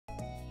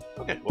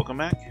Okay, welcome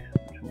back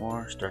to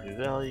more Stardew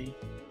Valley.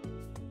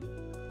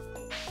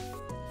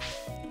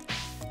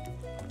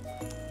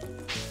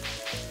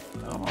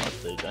 I don't know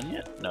if they're done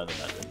yet. No, they're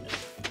not done yet.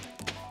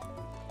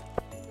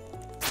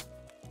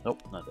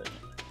 Nope, not done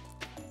yet.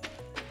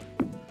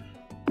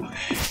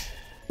 Okay.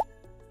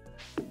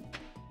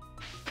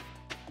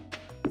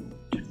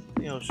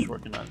 Technically, I was just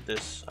working on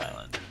this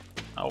island.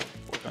 I'll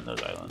work on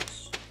those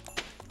islands.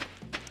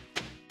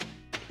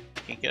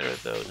 Can't get rid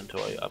of those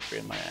until I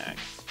upgrade my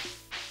axe.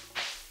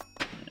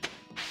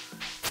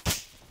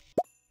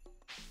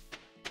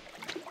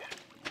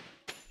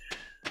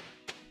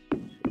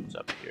 What's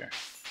up here?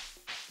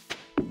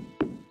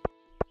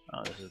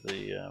 Oh, this is the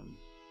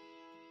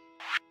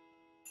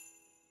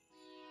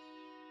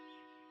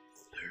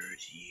third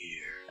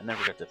year. I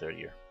never got the third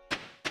year.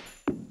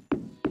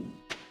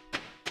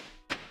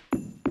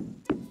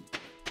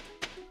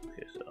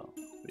 Okay, so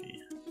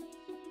we.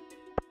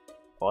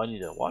 Oh, I need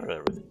to water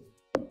everything.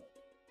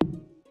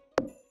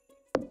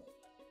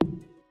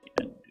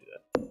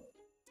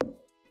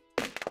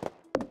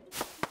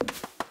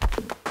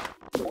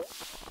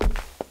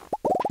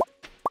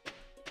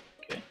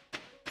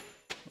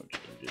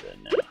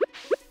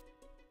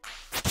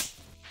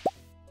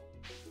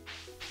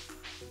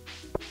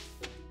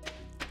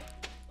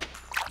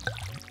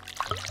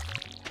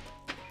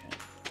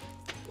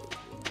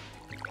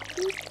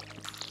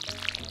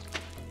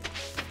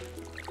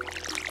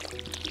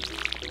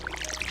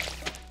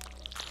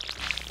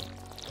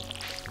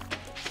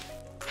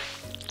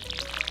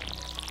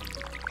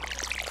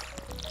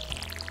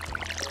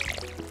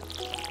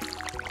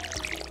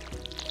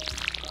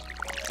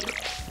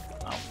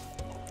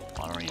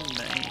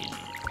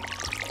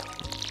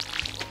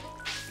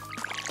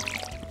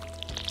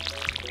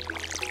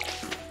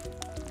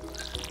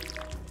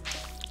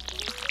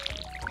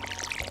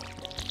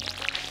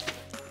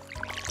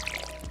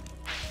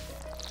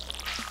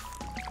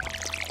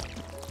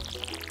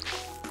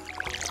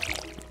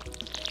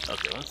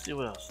 Okay, let's see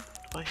what else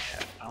do I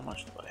have. How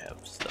much do I have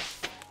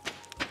stuff?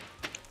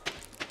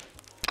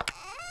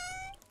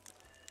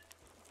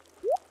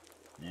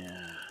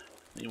 Yeah,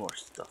 need more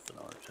stuff in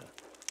order to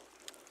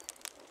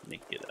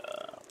make it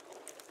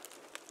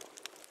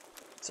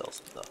sell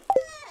some stuff.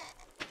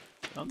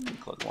 I'm gonna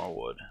collect more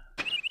wood.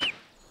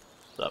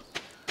 What's up?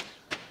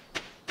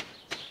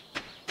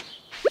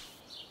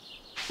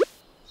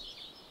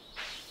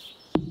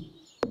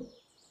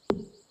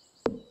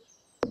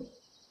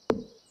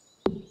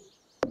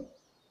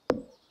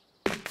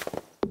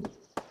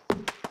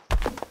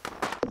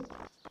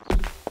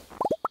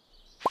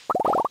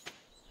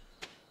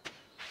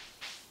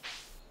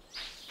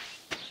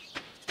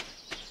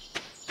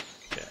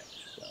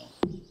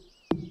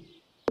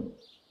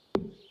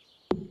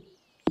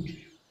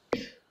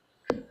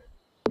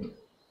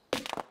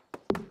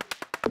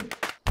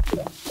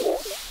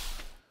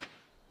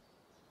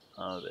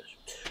 Oh, this.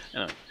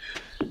 Anyway.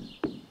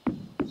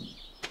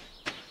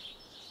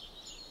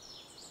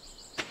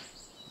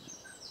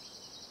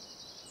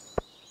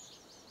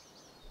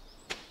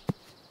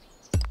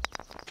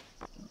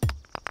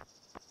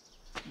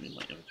 I mean,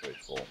 my inventory's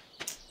full.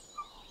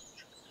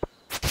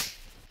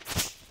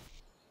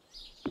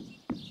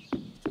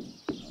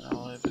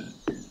 All the way back.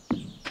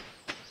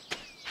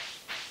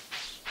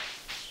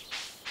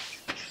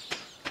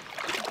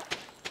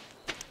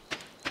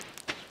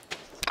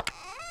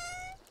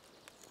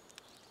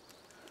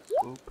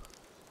 Oop.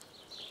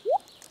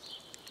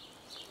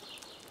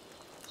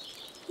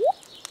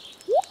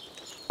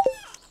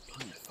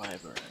 Plenty of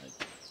fiber.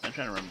 I'm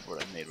trying to remember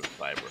what I made with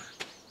fiber.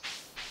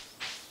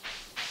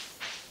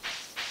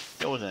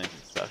 It wasn't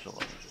anything special.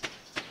 Was it?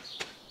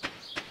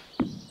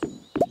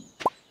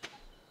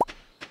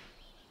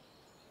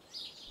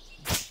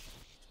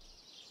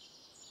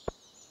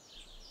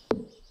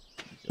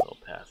 Make a little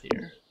path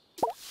here.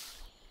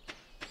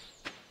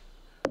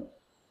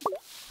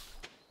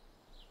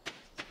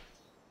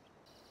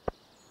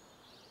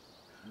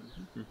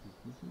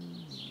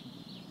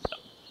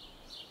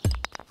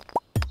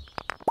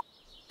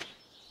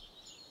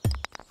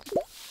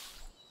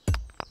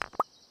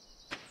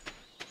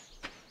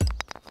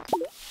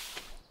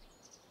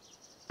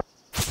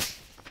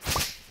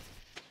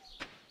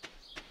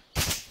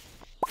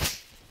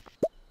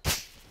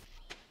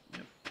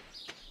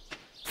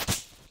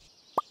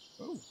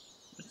 Oh,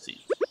 let's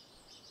see.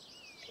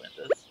 Plant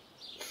this.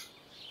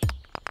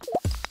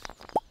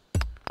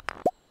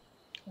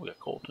 We got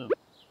coal too.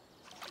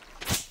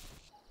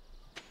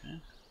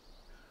 Okay.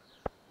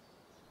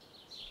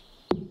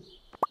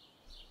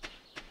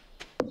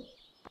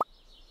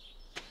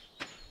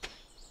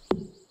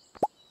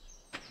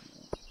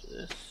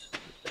 This.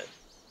 That.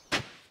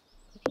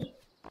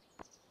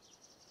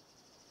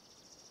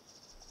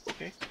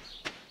 Okay.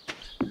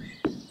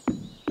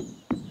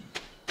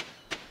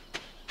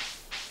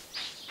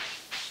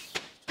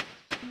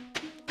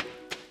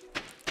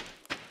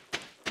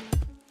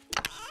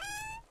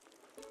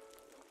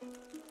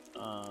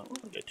 Oh,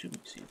 I got 2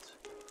 meat seeds.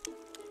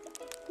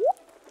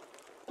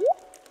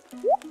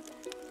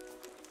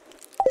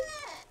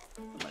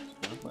 I might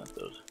just gonna plant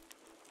those.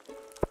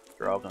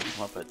 They're all gonna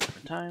come up at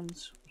different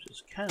times, which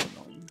is kind of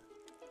annoying.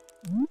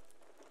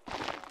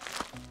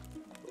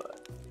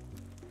 But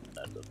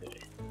that's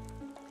okay.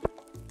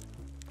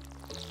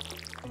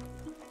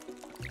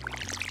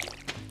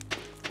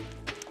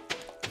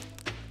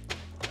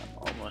 I'm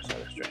almost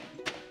out of strength.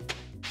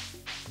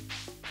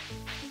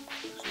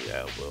 So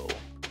yeah, I will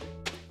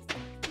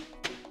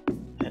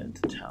head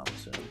to town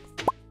soon.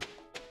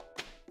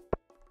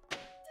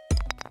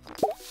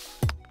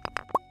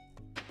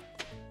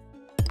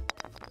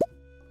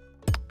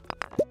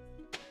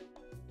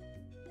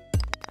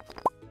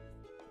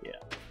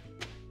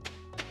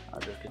 I'll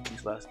just get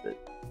these last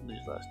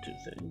two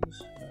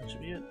things. That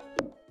should be it.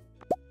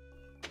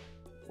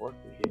 Work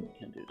we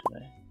can do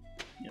today.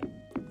 Yep.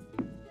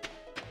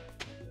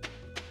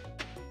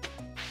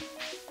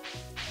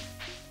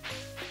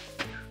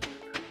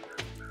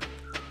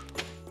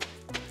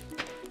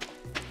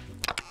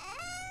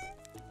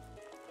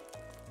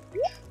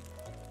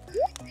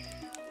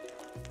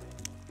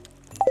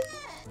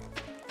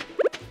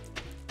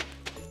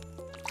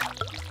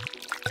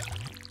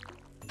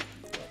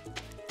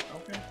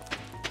 Okay.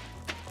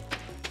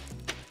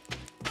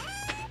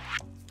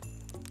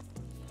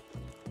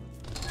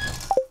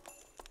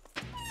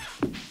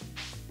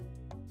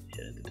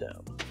 Headed to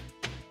town.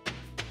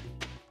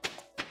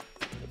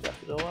 Does that have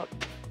to go up?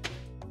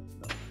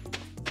 No.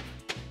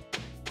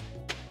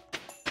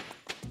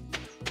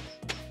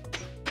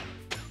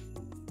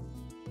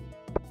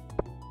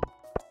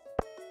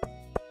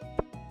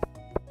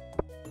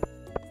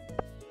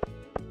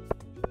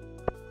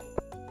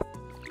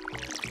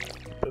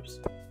 Oops.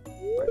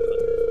 Right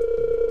click.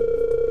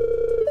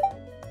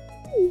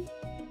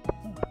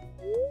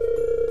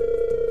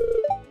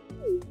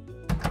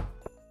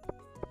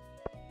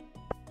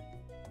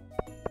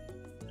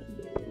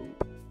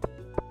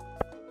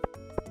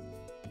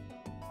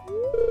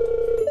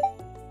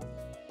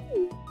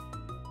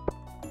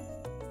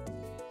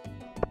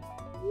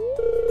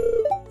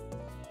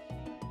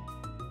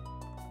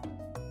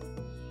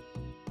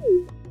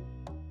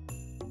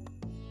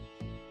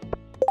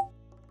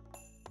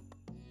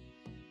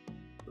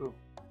 Ooh,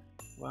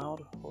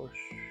 wild horse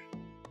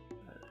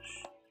radish.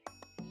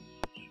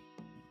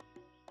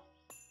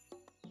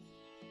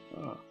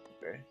 Oh,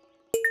 okay.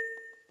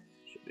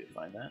 Should be able to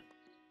find that.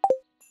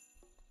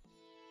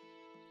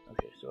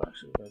 Okay, so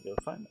actually we're gonna go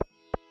find that.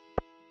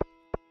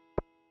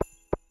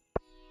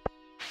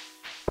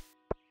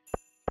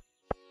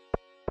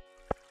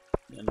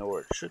 I know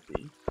where it should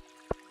be.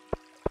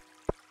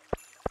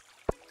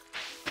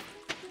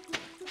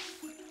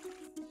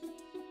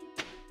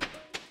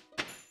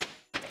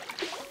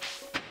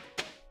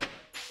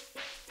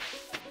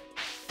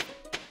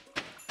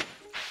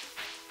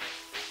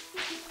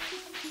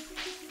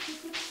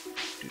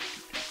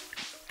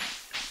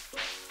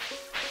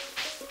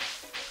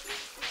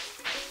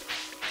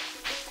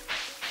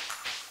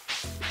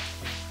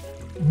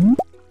 And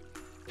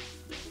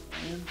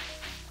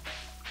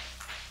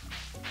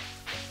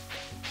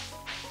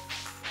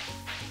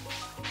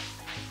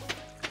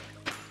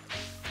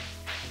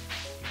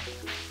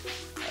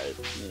I need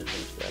to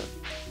finish that.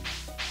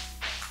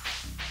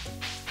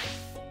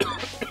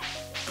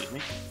 Excuse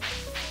me.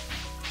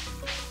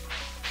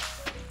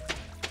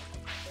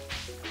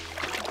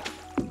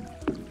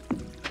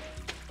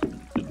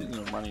 Good thing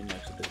I'm running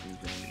next to this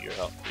using your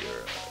help, your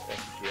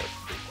FG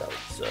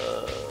update.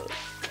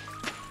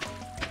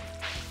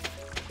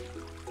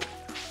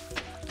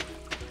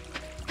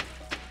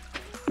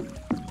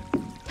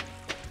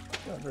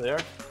 Over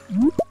there.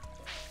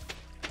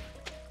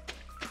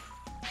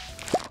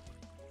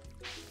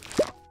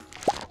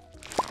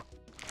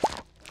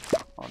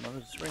 Oh no,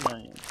 there's 3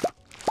 onions.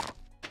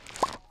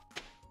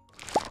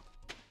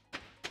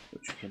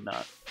 Which you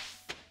cannot,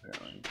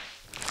 apparently.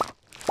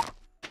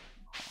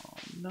 Oh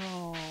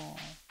no.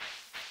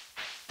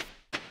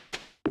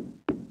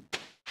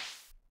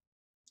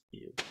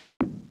 Ew.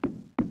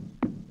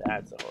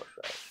 That's a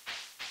horseradish.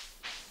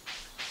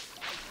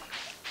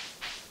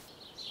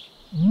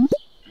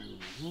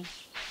 Mm-hmm.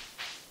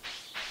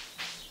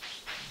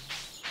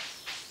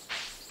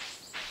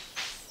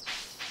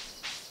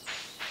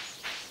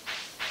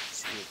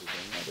 See if there's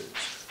any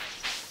others.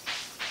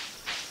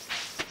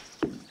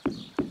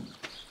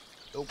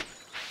 Nope.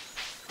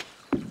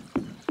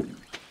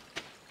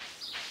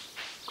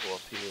 Go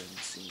up here and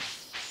see.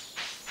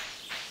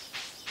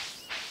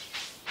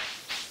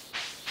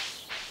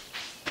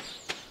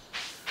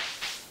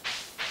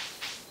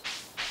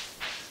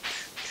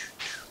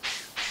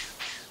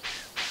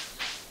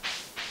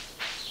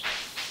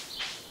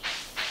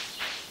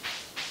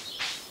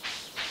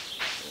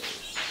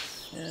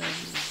 There's him.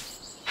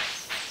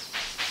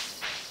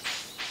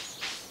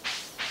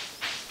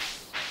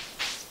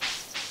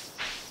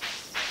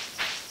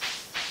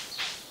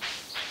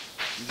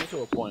 You get to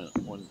a point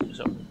when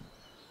some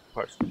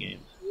parts of the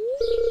game,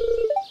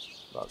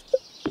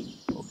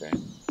 okay,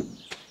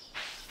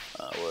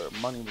 where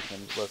money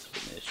becomes less of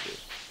an issue.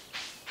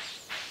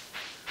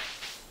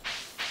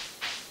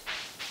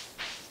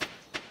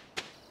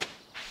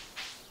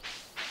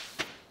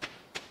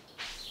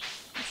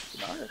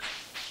 She's an artist.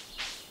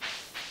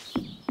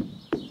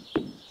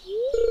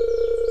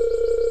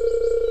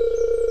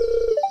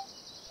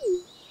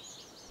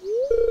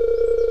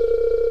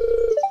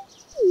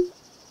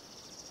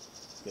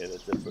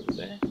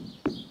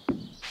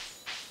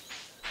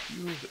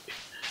 You've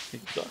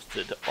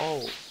exhausted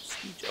all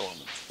speech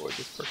elements for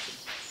this person.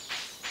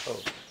 Oh,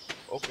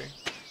 okay.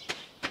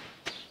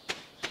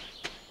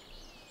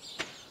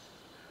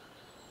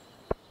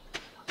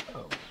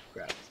 Oh,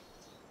 crap.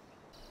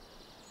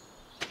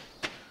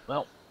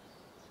 Well.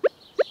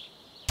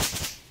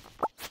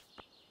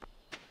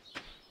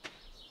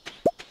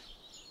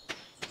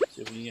 Let's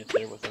see if we can get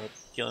there without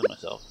killing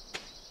myself.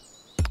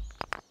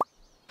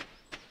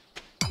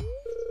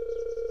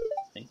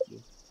 Thank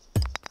you.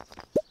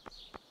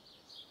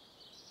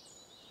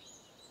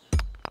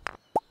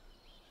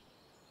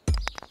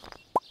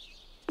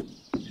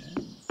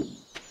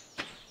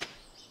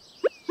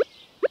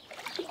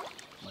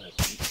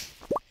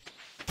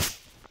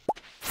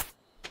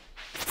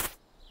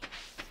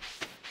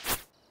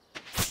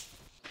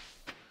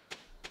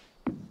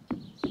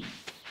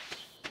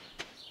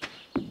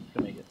 To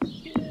make it.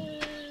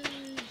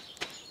 Yay!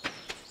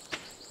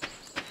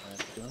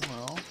 That's doing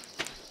well.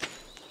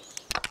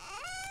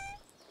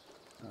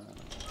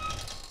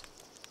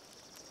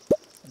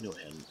 I knew I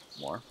had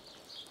more.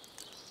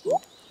 Ooh.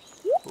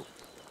 Ooh.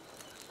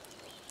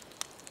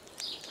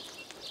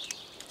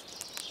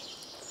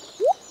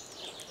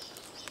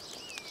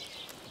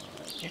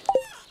 Okay.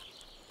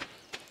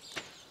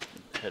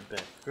 Head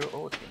back through.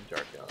 Oh, it's getting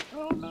dark out.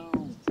 Oh no!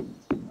 Oh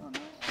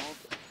no! All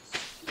the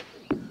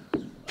scary things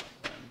come out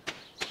then.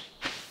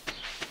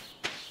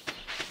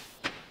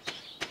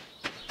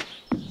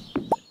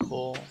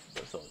 Cool.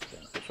 That's always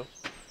beneficial.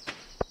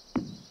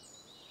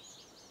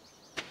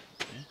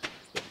 Okay.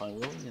 Let's go find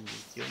Willie and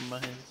give him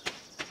his.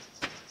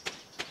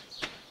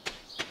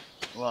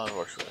 Well,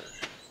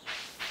 horseradish.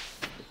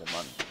 Get the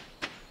money.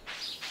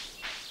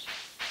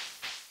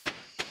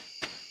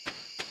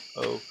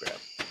 Oh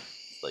crap.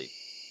 It's late.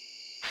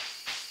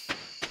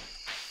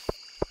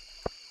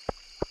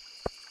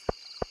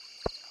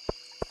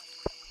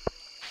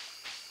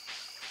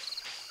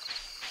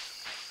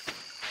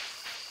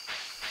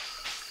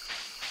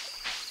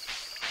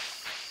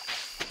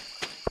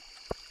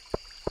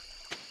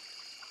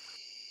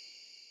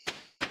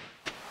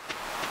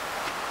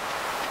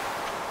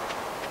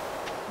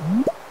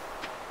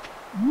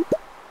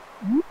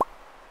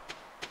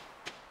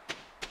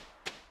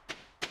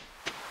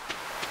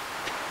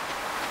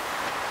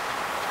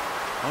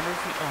 I wonder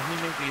if he. Oh, he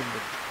may be in the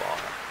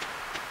bar.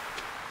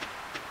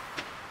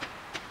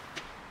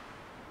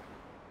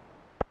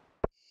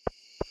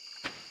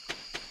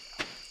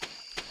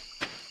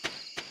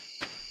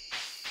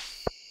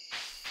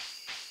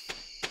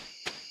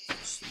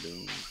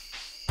 Saloon.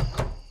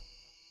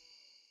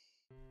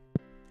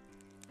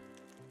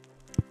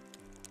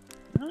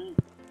 Really?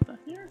 Not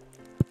here?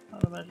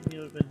 I'd imagine he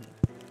would have been here.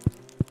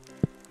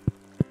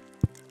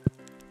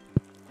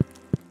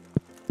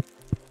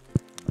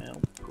 Well,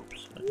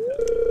 oops.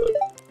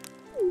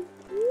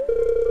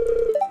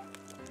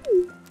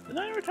 Did I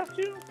ever talk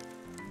to you?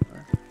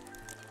 Or...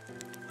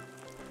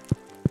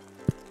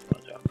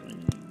 want to talk to me?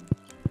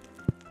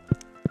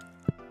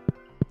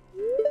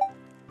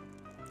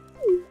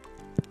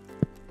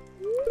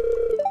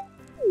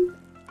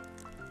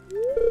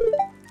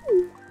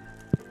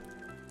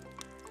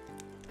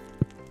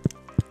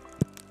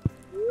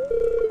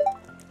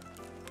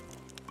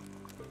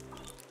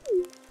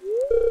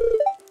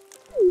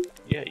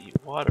 Yeah, you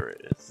water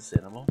it. It's this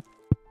animal.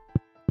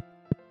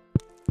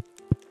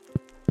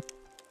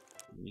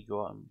 You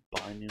go out and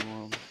buy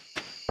new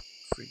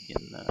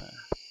freaking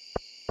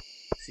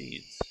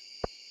seeds.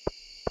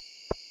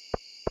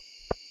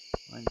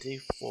 On day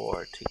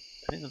 4, I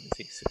think it'll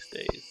take 6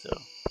 days,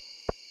 so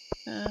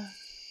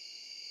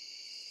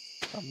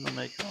something to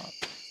make on.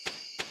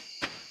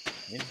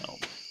 I know.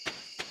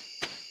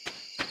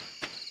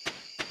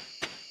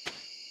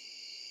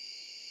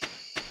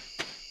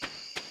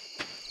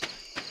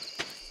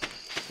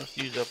 Let's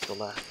use up the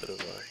last bit of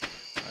our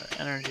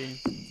energy.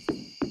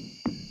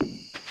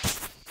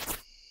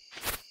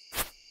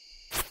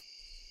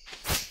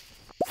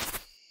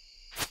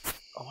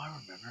 Oh, I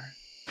remember.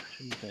 I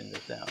shouldn't be putting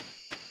this down.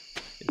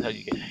 It's how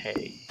you get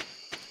hay.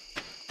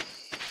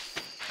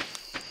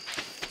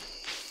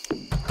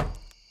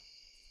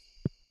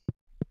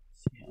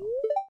 See how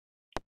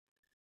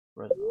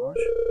red and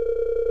orange.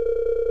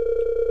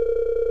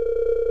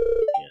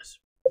 Yes.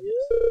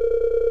 Yes.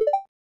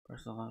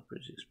 Personal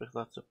knowledge, expect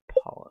lots of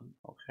pollen.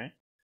 Okay.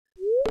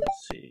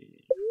 Let's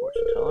see.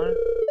 Fortune teller.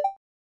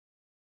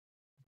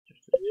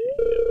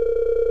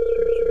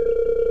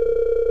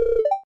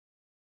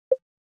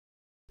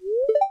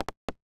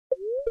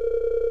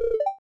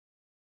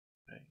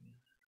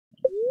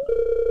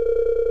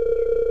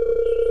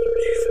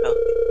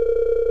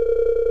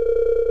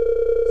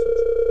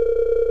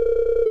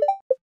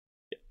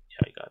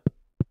 Yeah, I got it.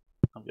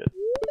 I'm good.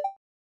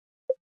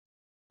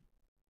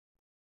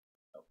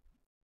 Oh.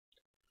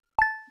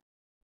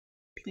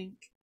 Plink.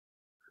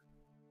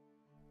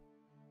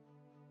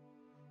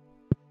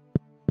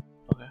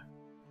 Okay.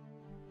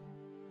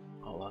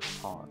 Oh, lots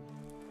of pollen.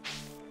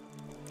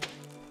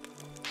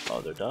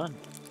 Oh, they're done.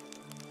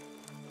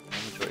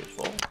 Inventory is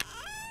full.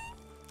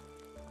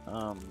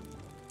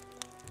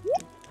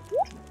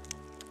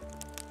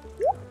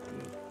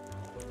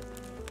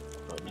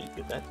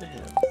 that to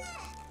him.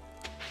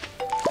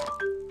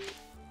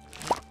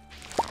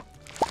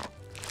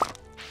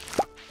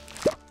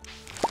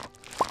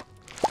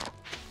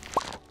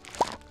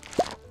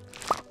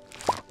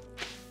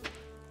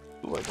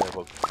 Ooh, I got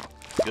a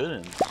good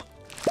ones.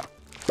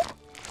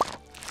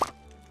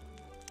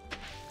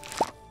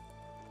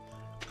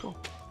 Cool.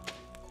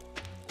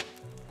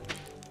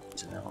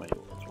 So now let's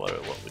water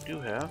what we do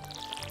have.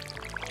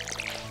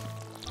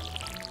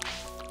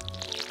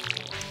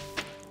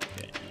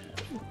 Okay,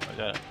 ooh, I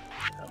got a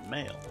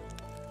mail.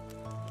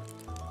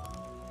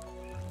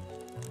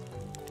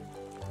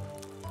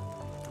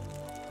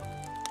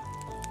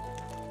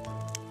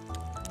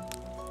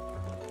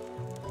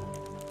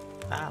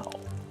 Ow.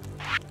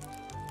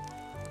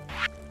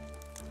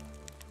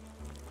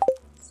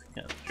 It's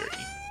kind of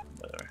dirty.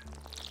 Whatever.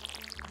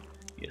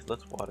 Yes,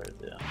 let's water the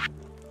bit.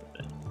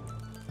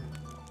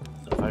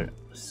 So if I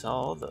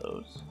sell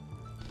those,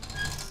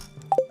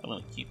 I'm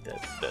gonna keep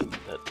that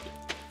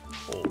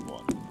old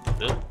one.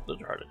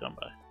 Those are hard to come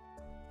by.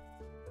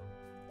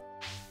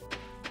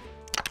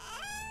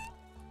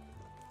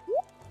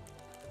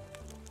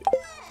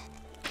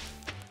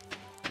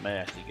 I may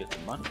actually get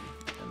some money,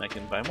 and I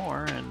can buy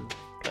more and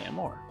plant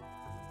more.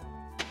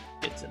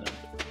 It's a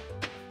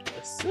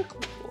cyclical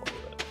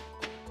already.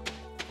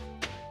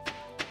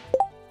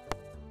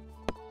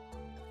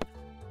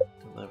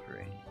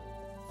 Delivery.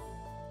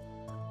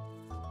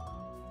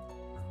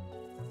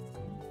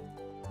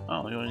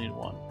 Oh, you only need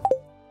one.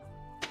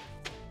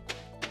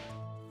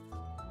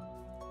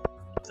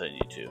 I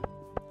need two.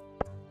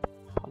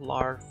 A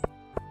larv.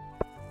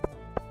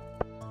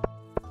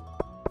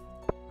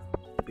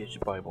 Maybe I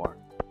should buy more.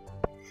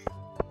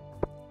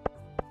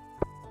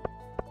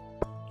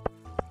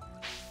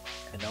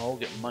 And I'll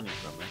get money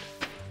from it.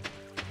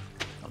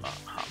 Well, not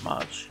how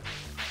much.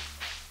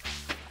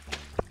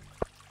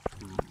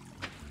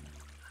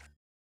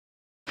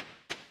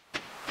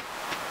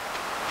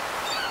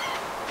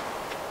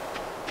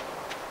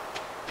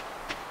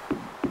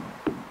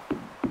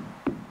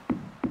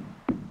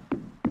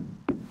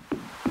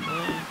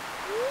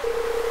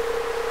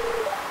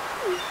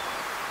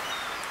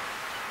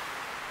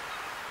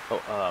 Oh,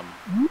 I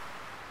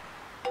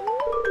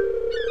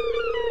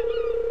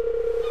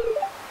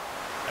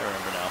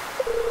remember now.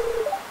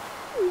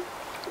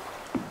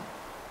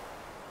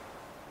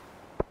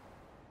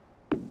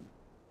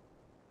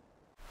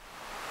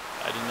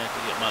 I didn't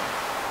actually get money.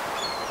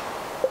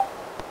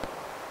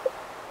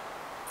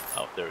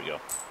 Oh, there we go.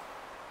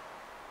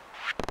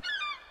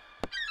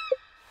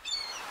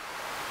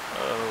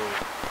 Oh,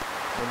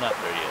 we're not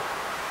there yet.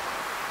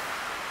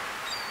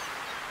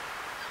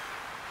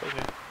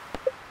 Okay.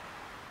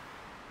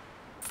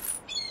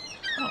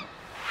 Oh,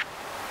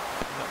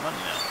 I got money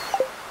now.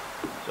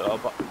 So I'll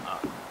buy.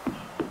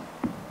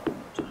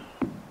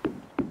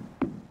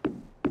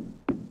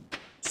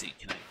 See,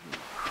 can I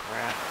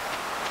craft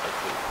a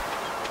food?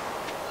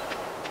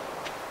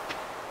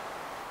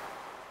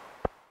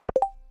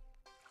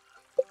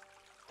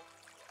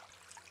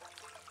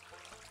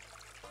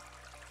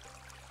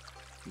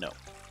 No.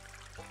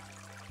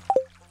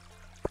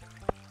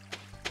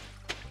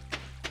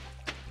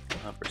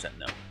 100%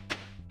 no.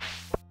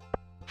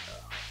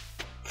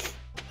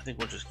 I think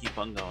we'll just keep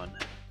on going.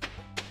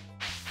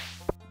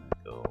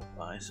 Go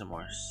buy some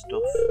more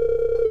stuff.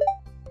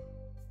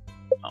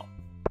 Oh.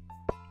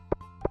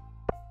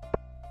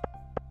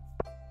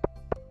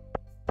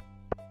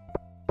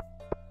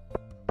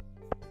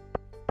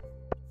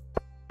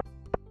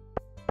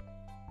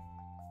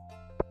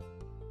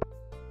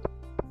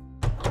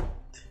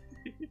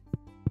 Okay.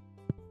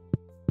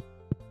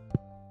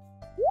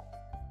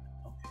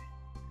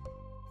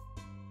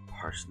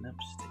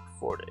 Parsnips take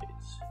 4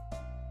 days.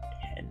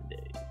 10 days.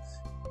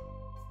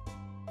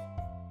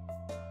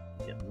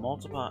 Yeah,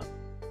 multiple,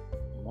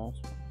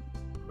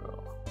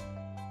 bro.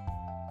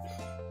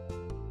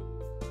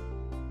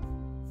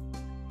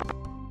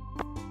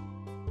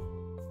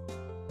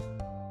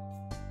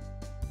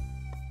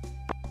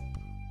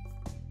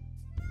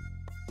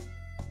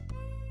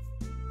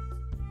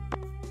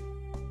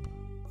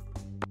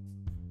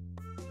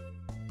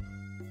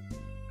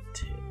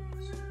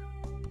 Tips.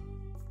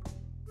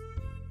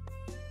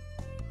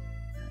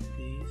 And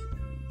these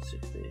in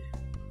 6 days.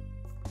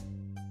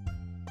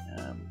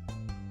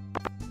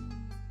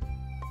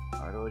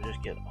 Or do I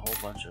just get a whole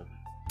bunch of?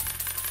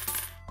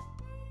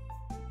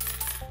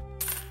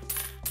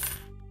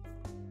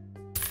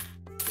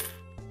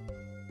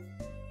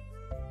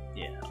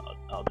 Yeah,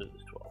 I'll do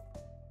this 12.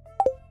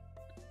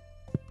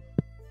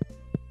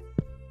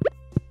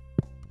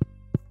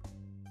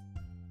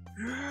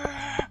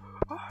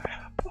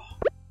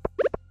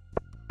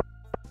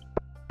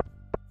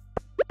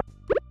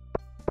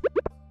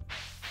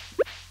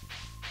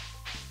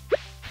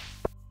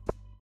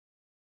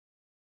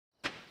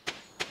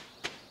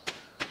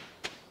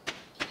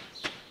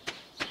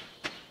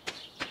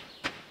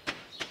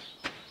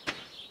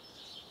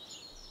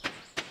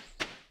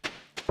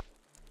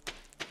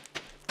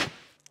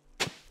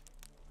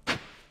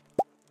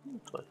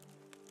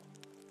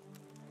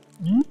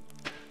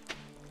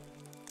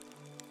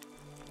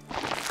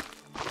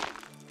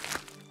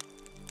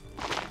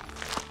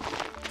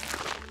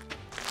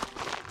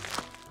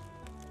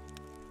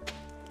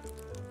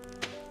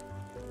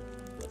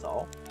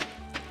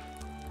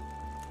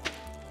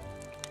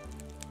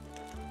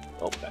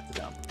 Oh, back to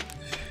down.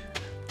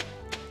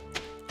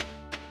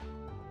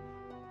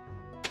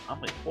 I'm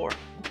like 4.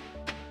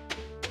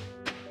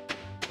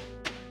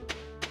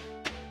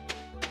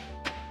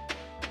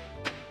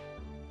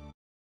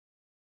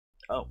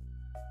 Oh.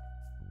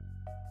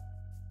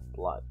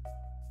 Blood.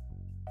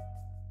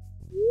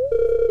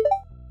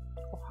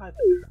 Oh, hi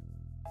there.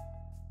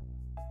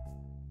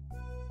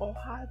 Oh,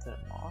 hi there,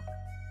 Mark.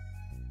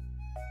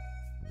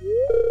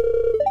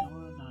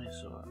 You're a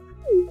nice one.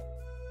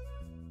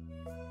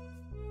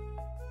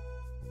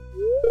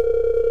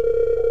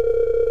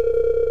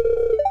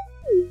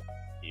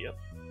 Yep.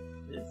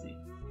 Busy.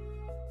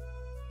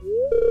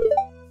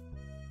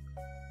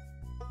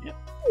 Yep.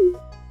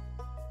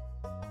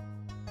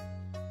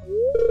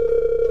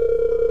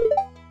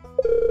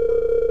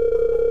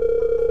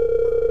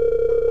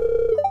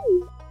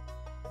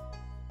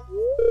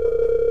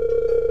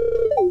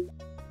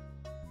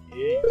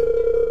 Yeah.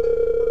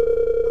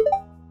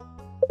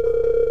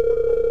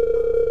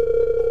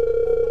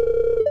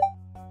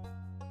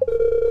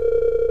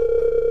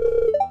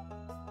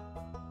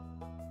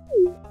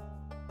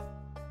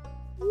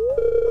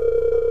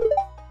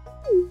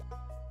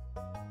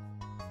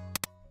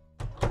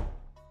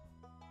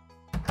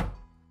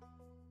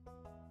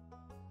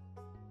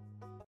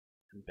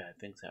 And bad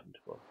things happen to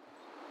both.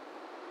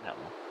 That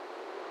one.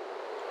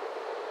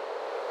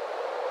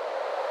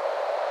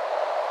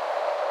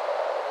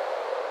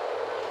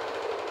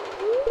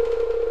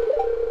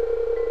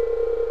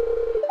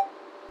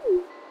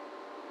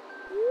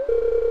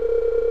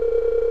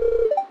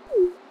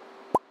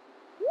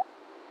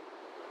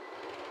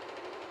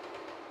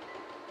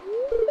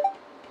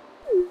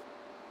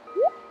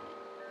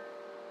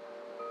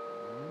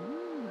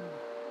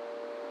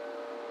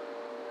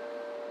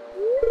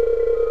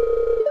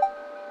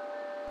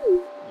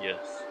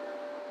 Yes.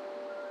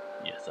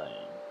 Yes, I am.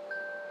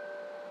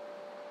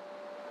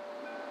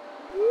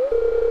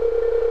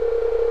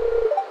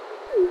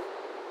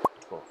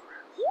 Go for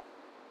it.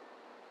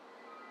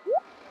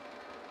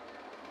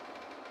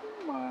 Oh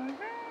my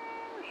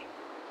gosh.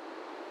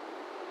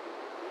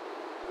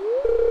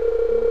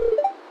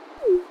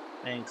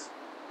 Thanks.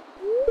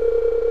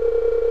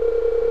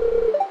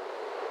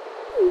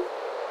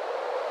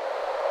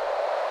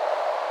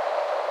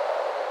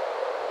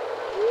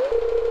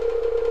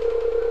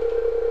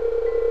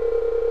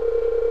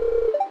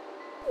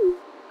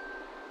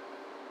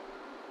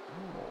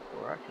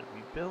 Oh, or I could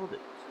rebuild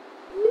it.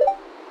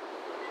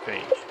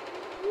 Strange.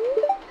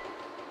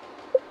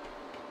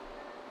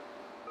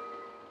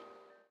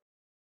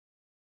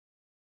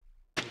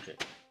 Okay.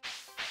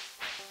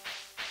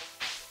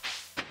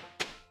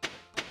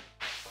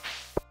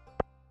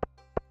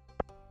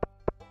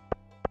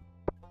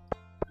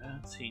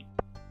 That's heat.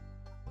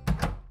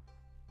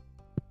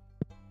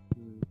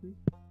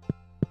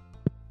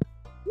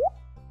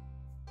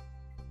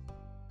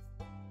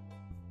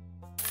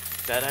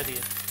 Bad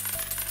idea.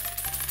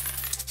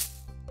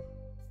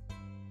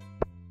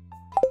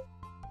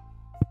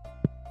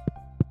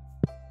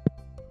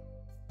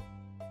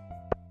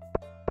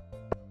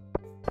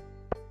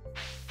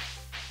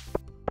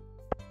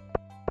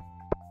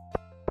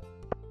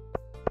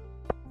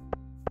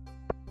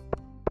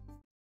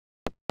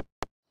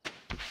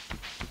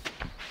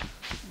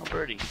 Oh,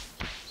 birdie.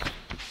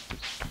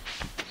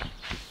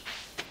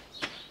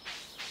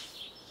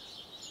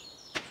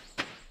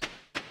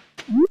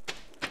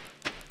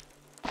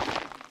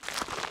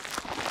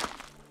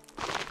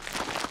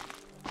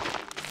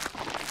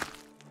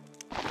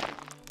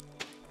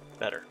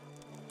 Better.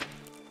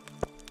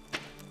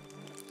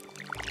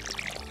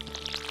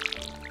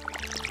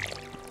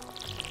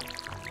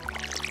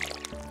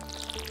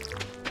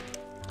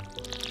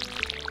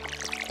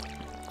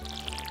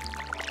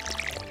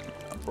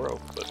 I'm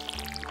broke, but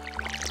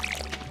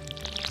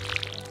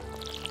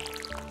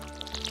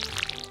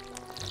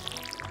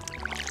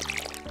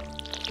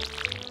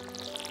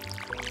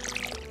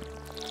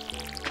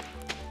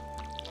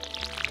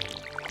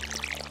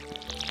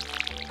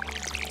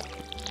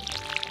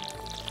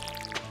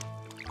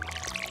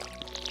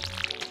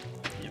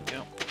here we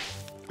go.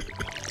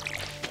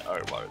 I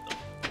already watered them.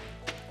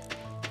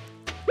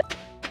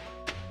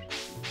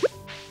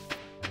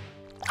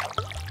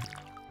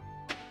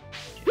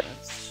 Okay,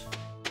 let's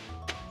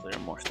clear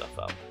more stuff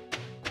out.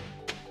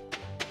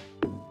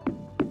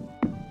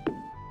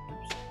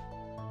 Oops.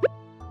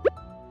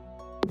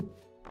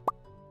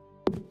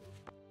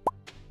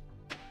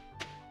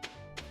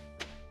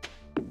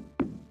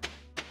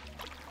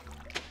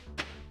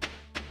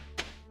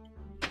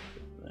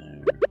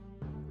 There.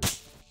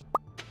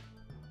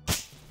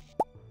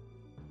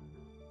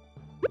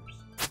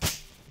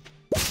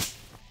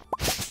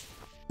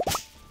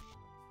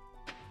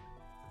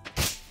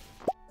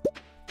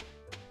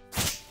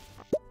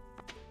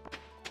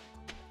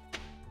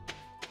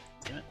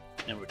 Damn it.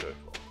 And we're doing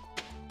full.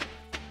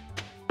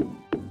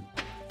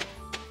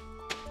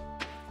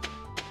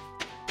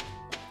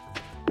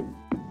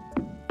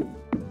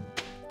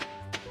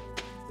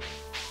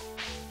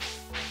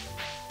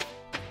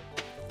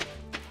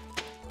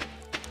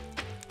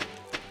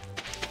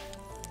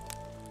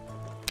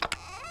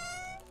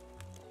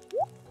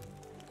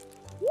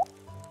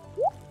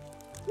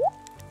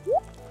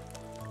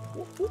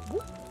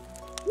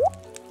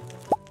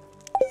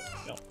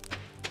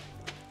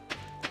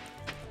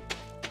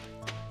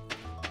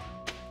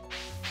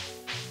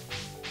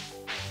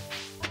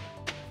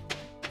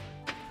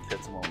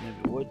 get some more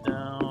maybe wood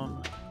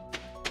down.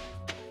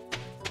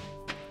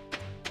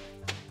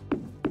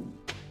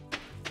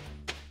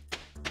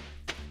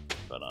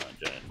 Put on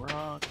a giant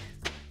rock.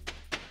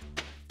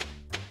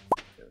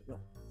 There we go.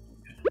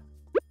 Okay.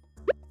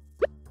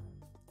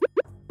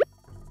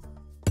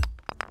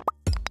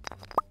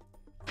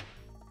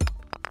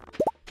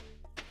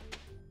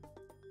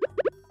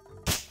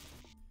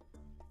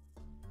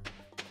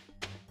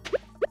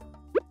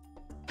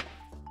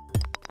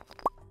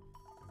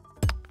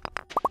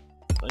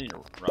 I need a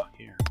rock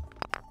here.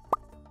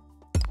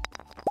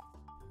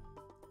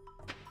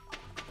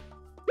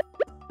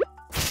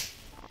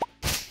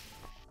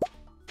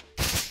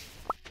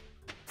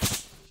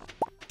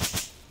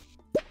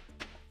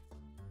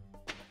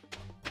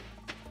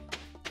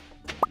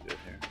 Good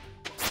here.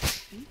 I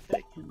think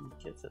I can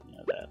get something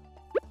out of that.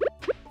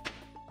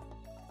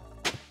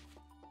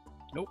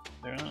 Nope,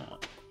 they're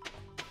not.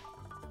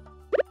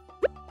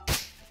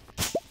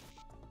 It's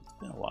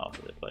been a while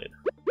since I played.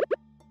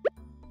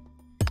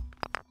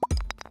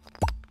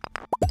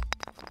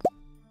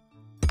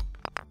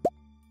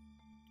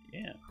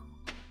 Yeah.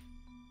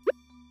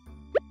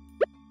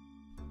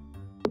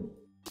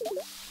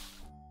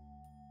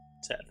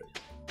 Sad face.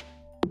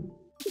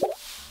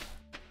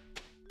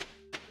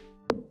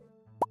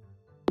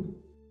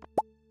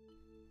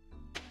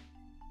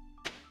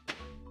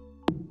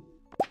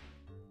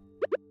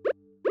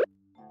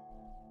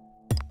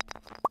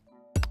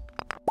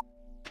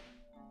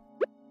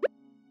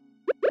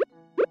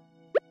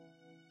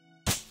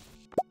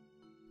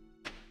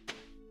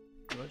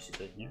 What is she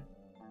saying here?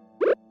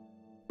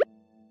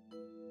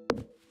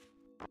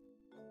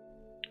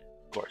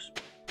 Of course.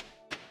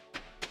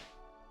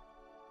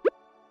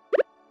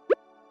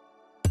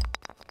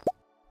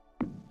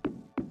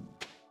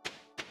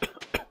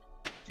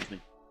 Excuse me.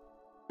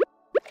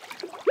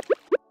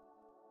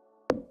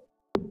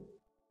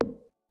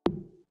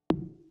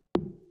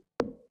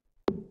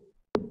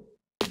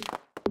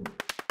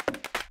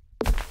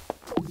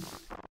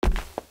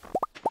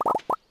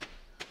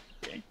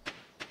 Okay.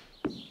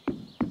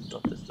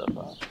 Dump this stuff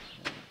off.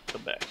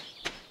 Come back.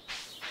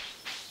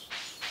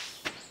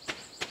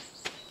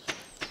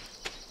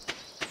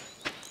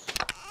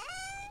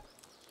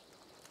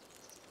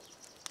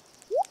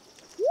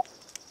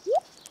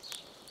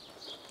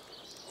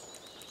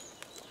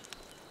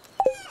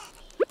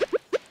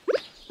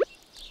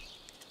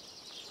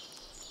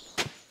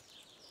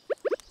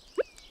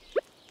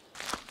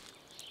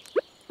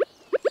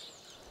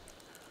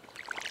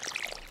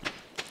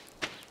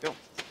 Go.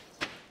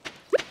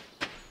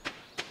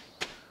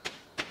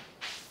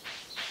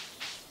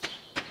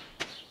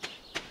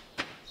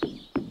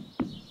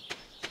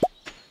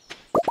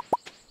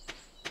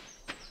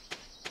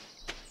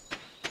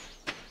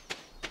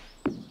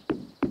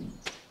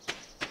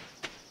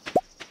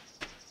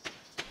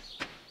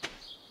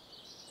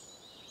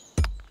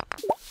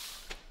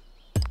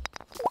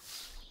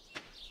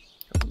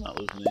 I'm not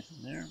losing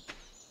anything there.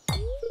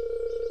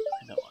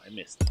 I know, I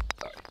missed.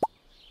 Sorry.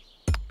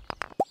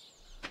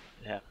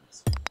 It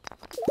happens.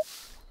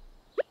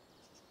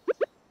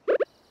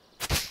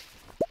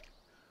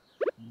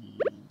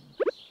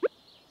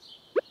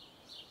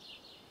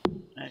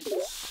 Nice.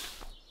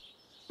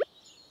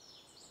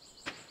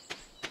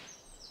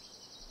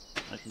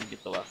 I can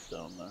get the last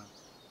stone there.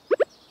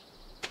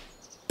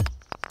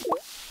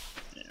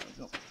 There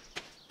we go.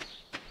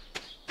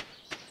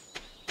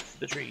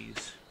 The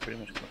trees pretty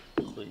much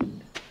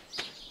cleaned.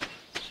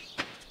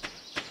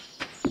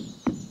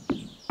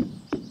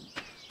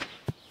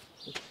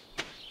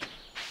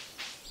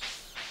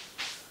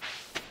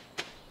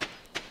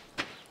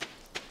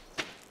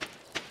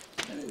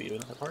 And maybe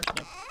even a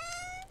parsnip.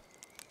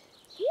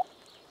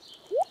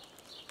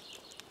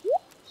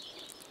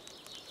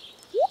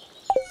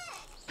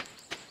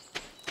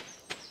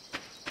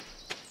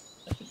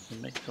 I think we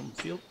can make some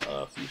few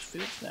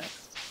field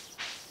snacks.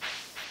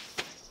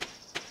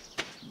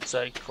 Once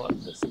I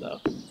collect this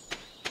stuff,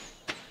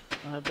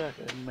 I'll head back.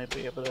 I might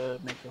be able to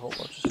make a whole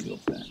bunch of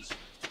field snacks.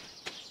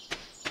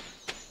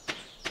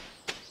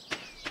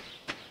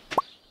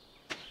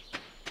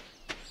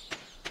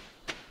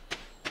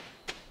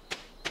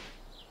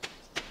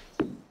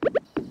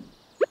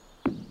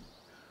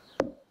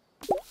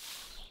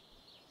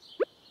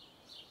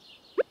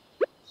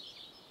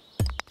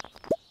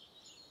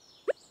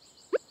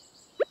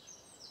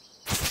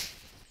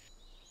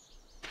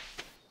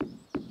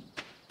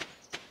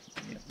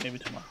 Yeah, maybe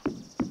tomorrow.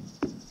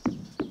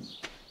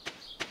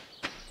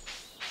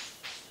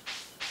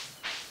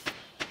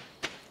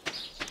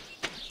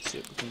 See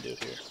what we can do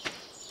here.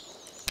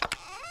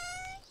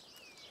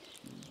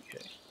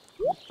 Okay.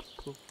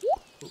 Oop,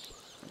 oop.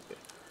 Okay.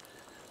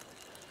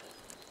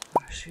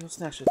 Shield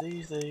snacks are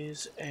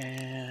these,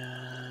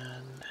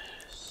 and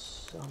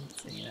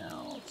something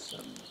else.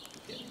 I'm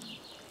forgetting.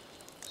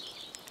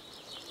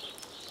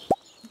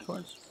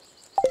 Corns.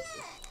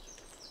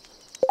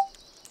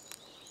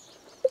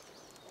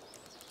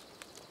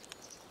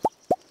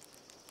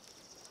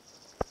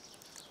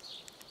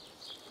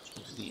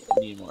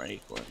 Need more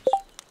acorns.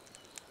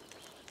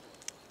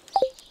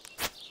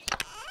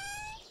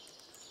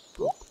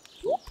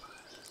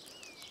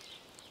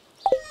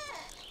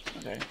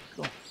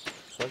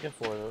 get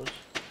 4 of those.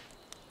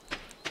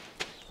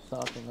 It's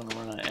not like I'm gonna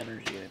run out of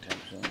energy anytime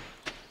soon.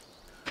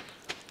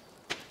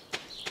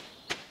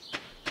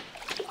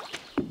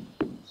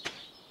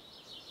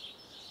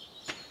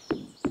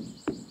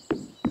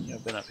 Yeah,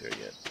 I've been up here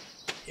yet.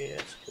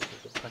 Yes, because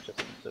there's a bunch of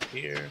things up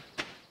here.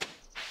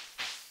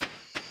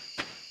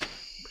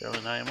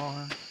 Apparently 9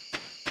 more.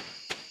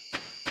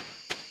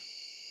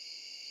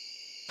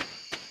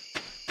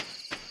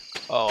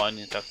 Oh, I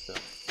need to talk to the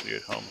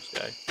weird homeless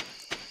guy.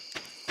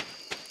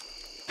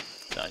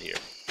 Not here.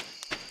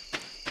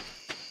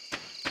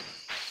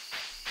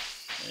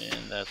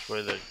 And that's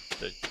where the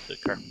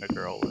carpenter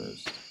girl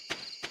lives.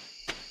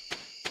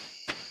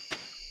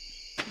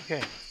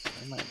 Okay,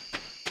 never mind.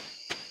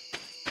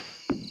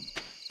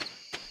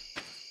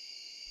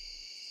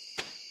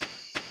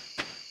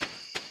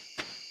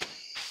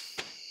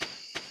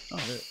 Oh,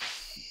 there.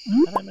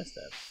 How did I miss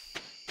that?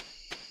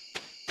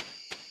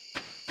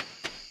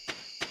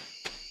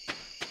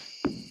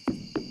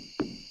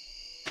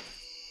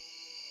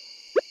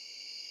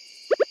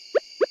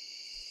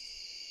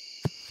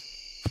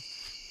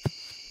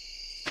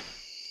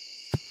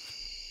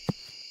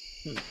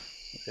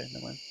 Okay,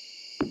 never mind.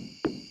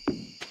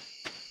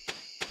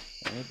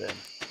 Any bed.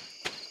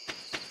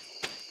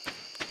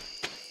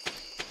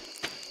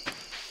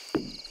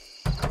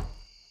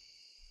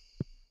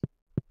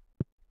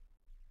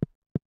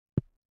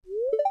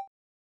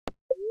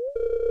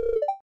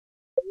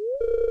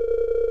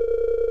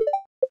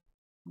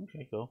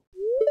 Okay, cool.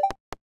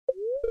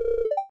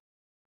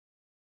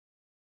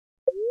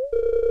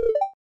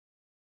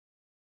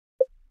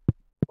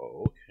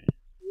 Oh, okay.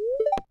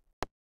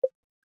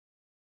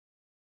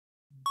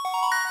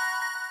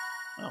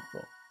 Oh,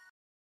 cool.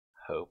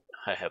 Hope.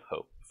 I have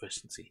hope.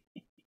 Efficiency.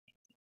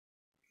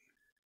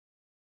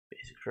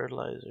 Basic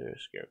fertilizer,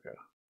 scarecrow.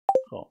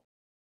 Cool.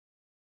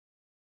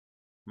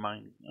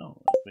 Mine.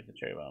 Oh, let's make a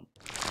cherry bomb.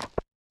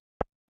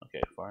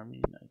 Okay,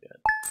 farming. I got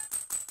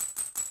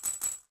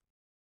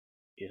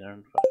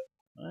 805.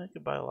 I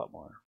could buy a lot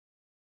more.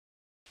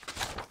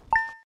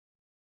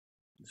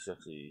 This is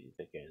actually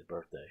that guy's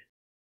birthday.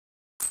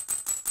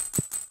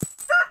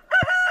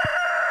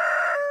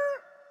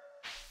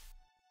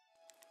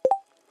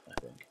 I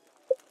think.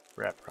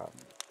 Rat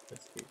problem.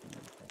 Let's see.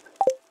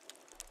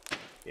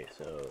 Okay,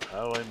 so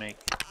how do I make...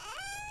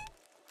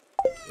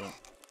 Oh,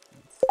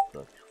 let's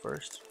look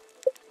first.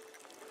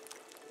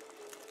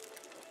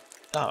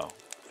 Oh,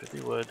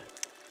 50 wood,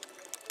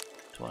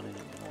 20 and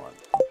 1.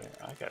 Okay,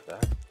 I got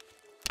that.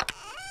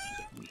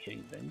 Just me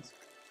hitting things.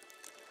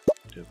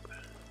 Doop.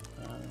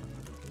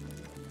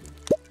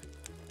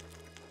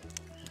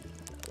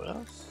 What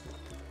else?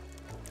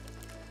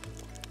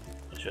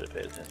 I should have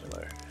paid attention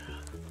there.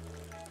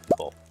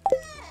 Cool.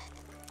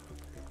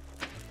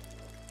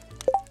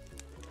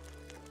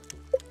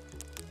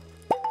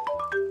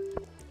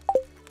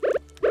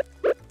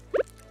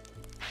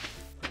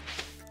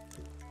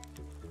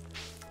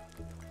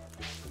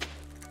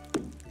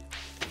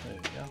 There we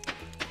go.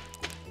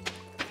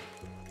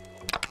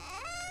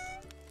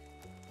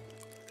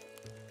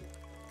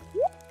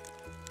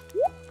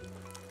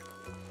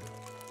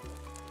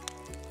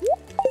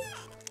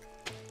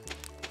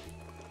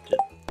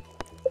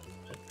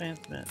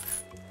 Advancement.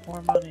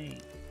 More money.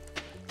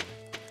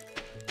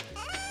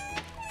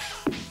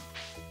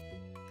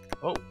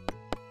 Oh.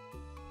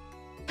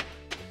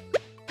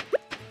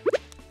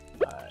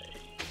 I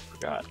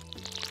forgot.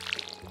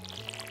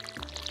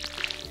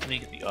 I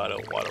need to get the auto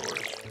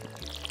waterworks.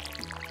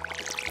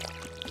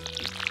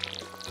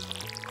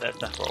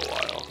 That's not for a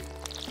while.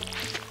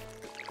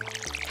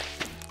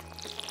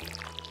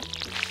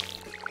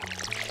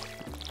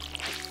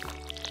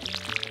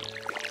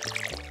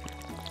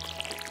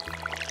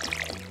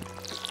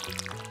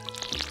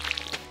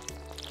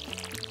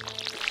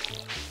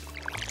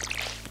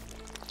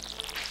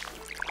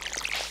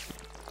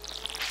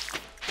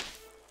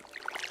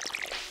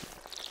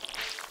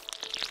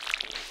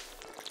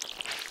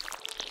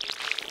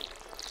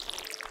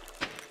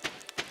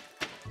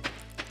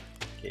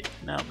 Okay,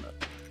 now I'm gonna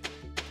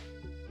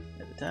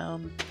head it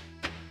down.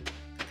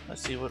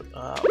 Let's see what.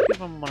 I'll give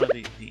him one of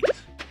these.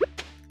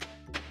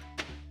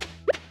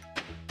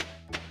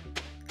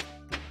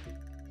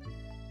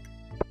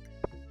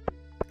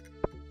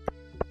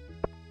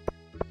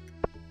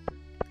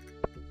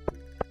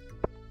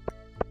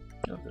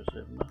 Oh,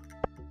 there's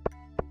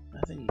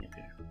nothing up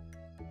here.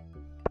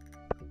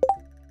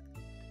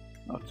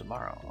 Oh,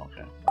 tomorrow.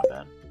 Okay, not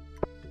bad.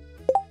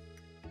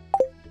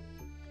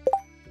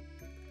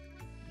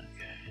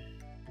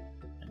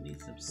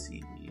 Some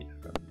seaweed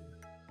from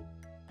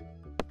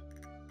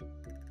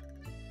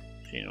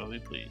Shane will be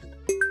pleased.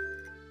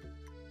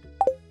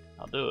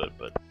 I'll do it,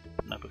 but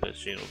not because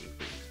Shane will be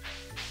pleased.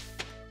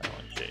 I don't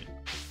like Shane.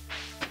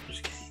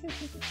 Just kidding.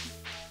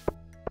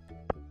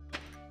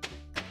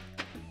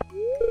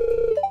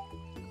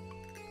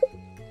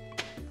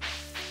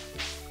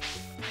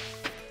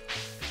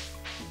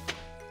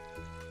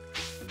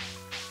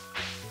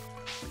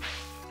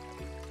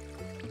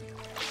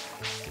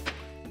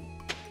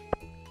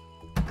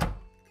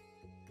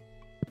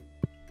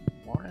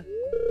 Morning.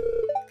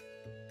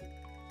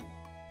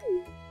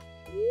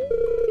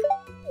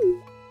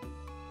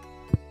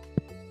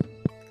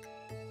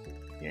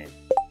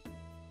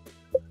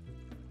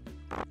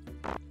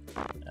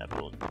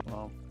 cool.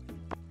 Well,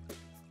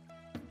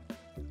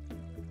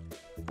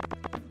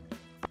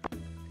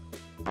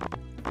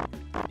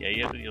 yeah,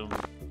 you have to give them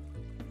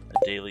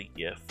a daily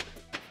gift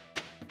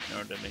in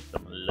order to make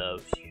them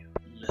love you.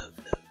 Love,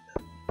 love,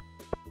 love.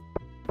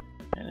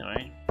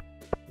 Anyway,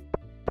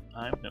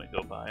 I'm gonna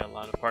go buy a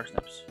lot of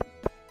parsnips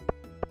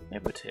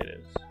and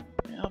potatoes.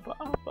 Yeah, I'll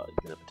buy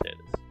the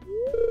potatoes.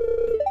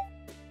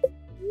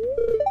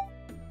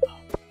 Oh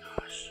my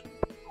gosh.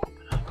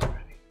 Open up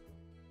already.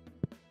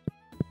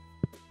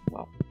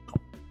 Well,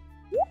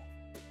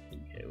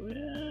 okay,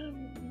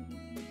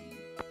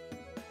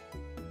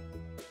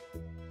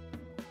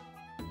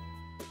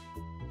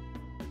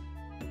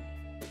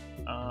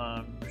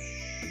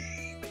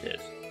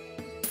 potatoes.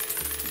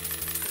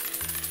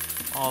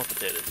 All the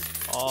potatoes.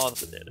 All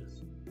the potatoes.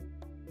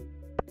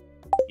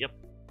 Yep.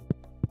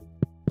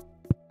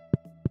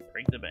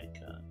 Break the bank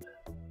on.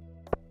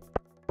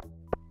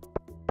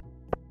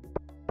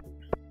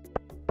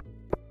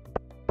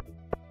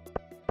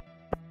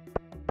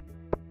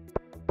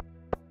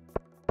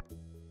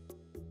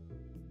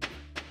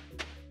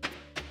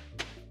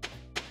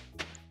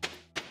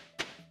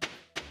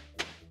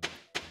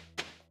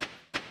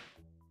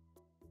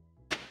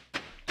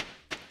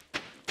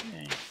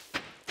 Okay.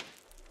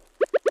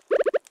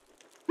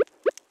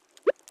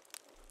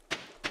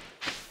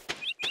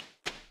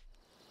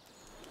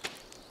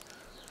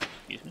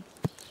 Excuse me.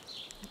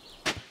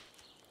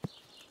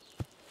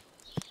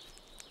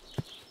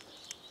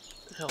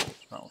 What the hell is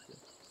wrong with you?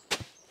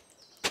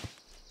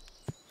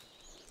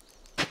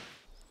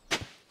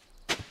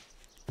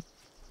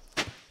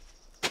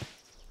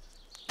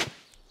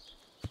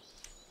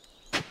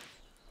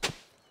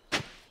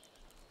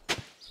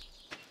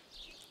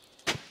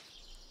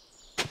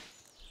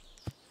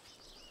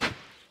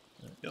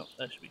 There we go.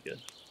 That should be good.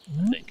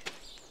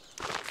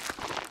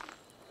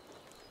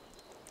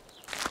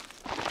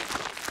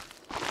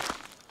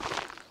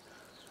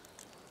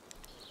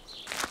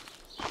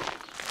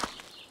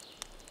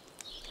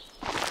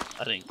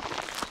 I think.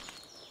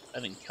 I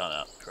didn't count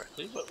out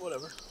correctly, but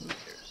whatever. Who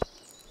cares?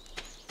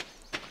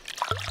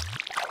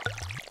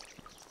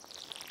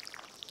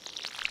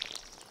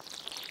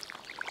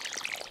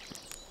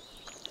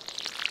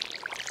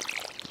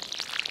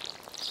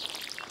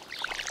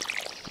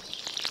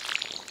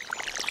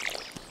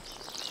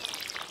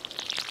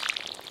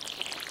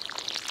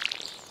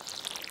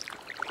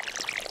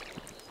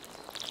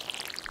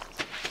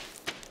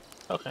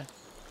 Okay.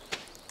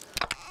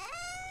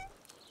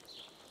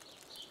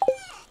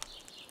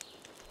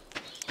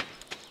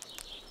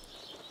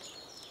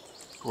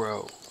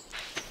 Grow.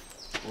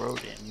 Grow,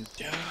 damn you.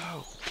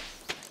 Go!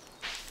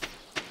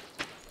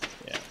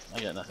 Yeah,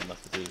 I got nothing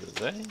left to do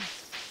today.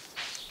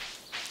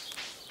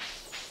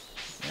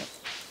 Yep.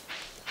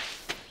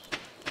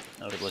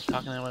 Now everybody's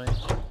talking to anybody.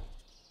 So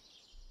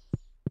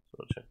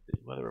we'll check the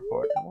weather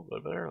report and we'll go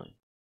to bed early.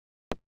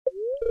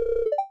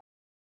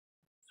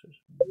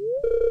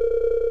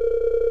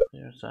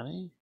 Clear and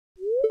sunny.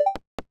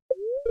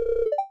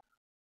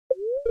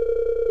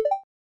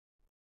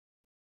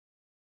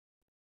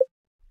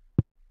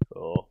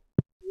 Cool.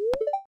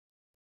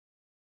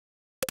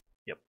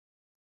 Yep.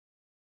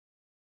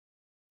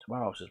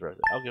 Tomorrow's his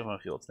birthday. I'll give him a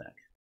field snack.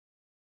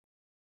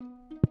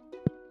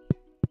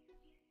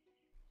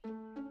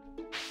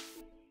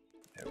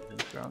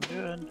 Everything's growing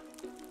good.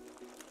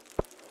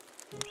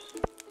 Oops.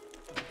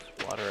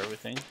 Let's water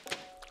everything.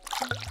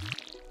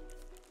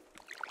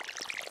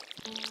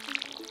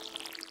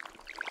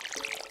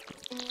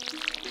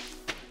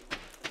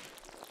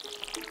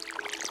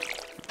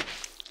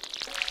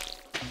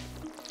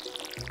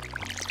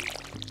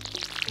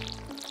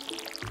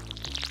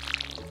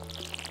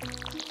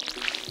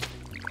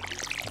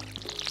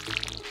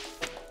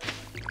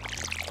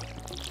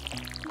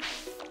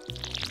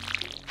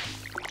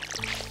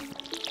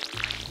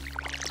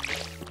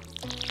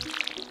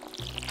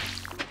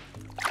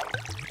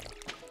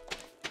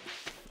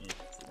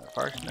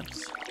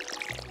 Parsnips.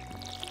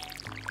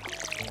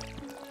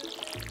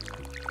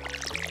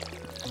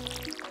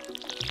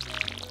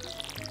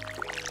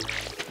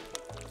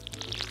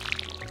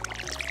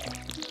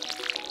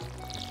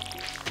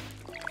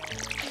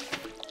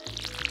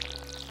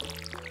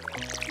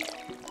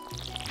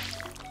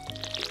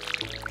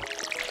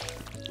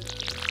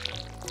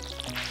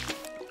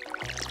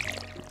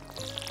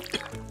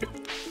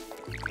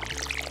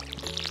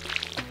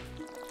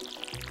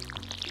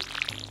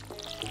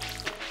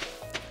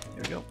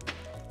 Here we go.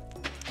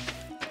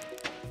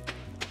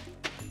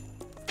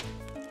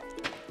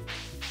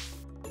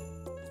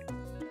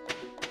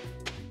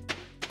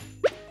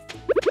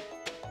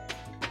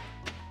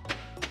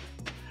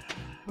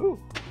 Ooh,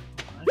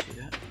 I see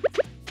that.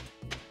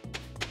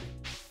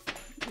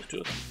 There's two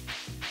of them.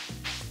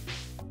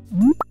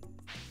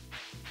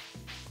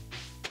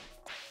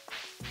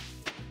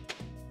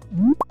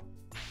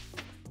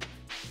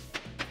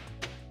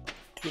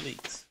 2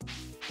 leeks.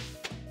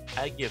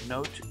 I give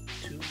no to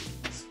 2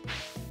 leeks.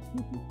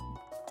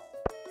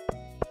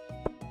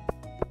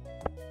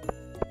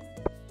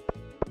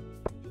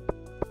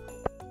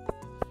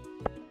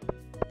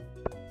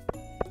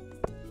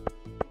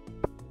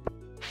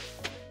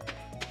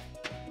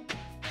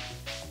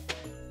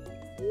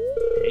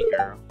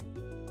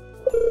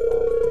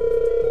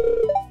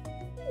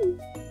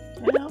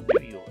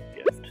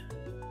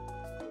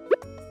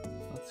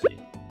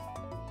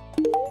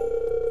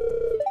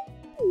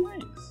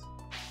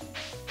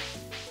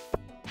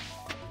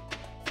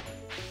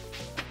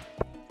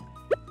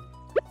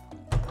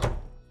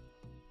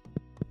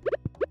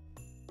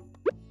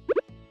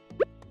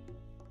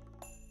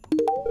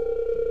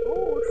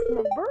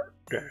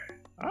 birthday.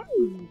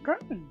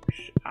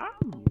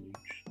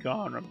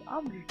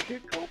 I'm just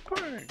tickle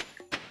pink.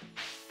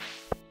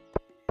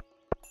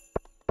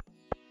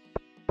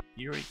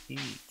 You're a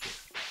teeny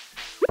gift.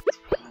 What's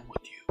wrong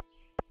with you?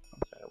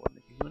 I'm sorry, I wanted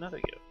to give you another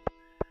gift.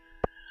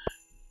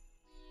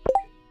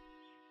 Okay.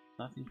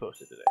 Nothing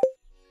posted today.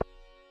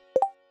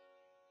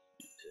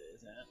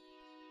 Today's that.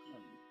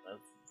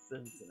 That's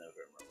in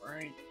November,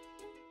 right?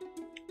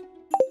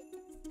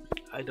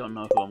 I don't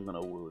know who I'm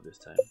gonna woo this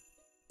time.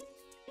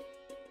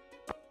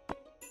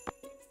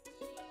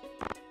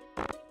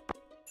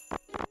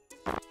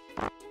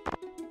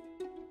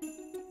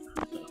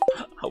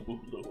 I'll woo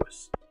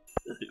Lewis.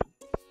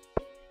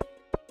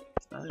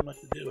 Nothing much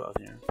to do out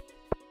here.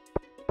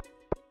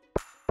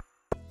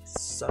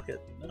 Suck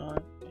it. No, I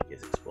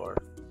guess explore.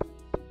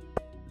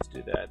 Let's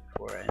do that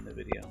before I end the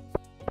video.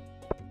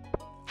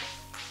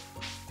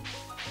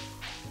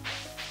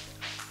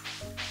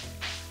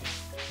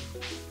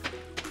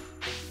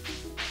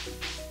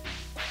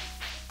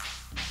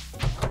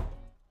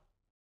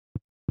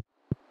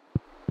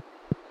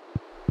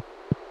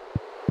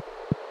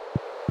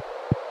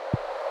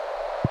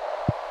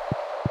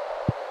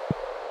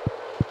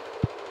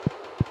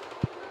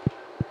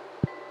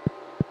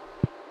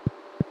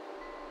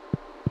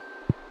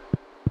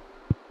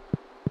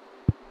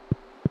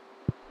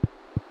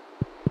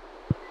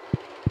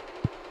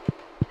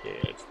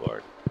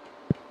 Explored.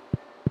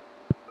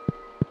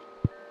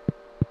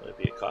 Will I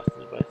be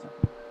accosted by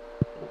something?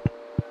 Nope.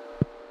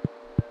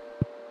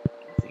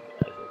 I think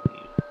as I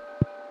leave.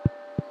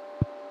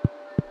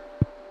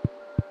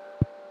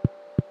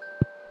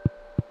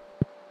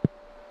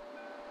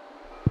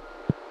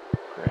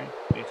 Okay,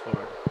 we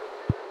explored.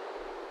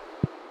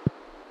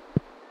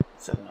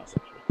 Something else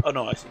actually. Oh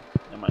no, I see.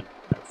 Never mind.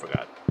 I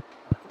forgot.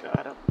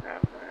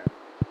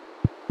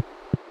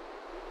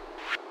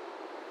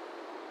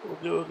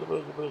 Booga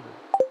booga booga.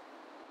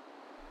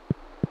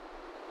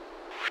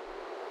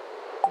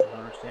 I don't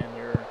understand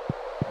your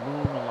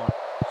moon alarm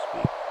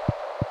speak.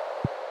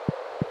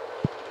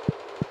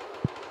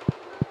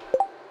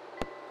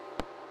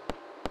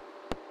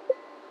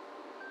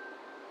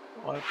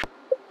 What?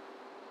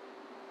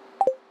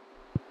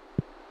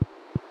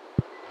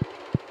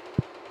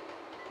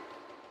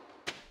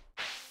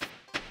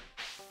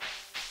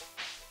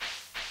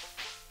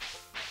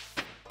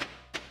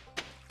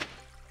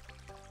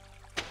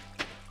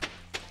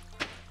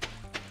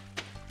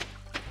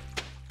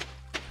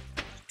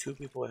 Two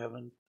people I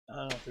haven't. I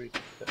don't know, three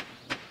people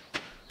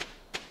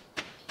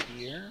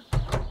here.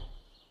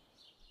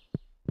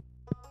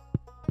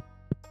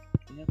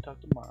 Can you talk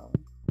to Marlon?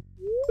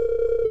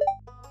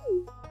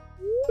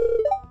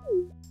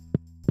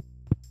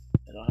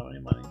 I don't have any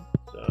money,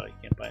 so I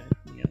can't buy anything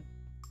from you.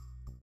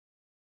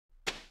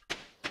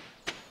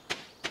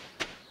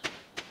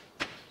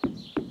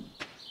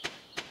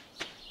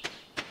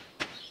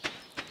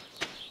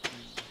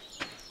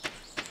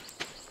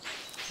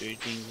 Do you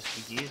think Mr.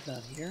 McGee is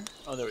not here?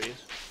 Oh, there he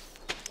is.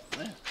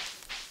 There.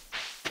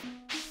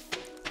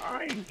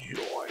 I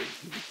enjoy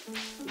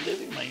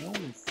living my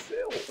own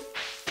filth.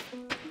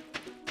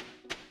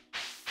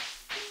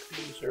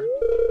 Thank you, sir.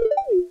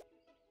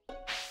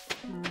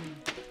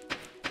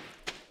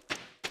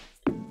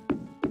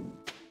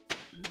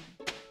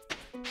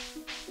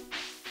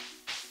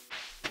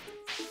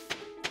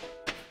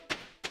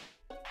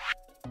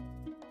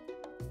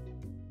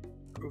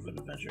 Proven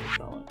adventure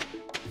felon.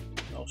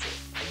 No, sir.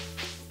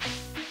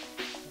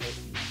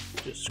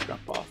 Just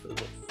scrump off a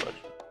little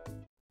fudge.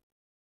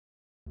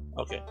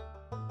 Okay.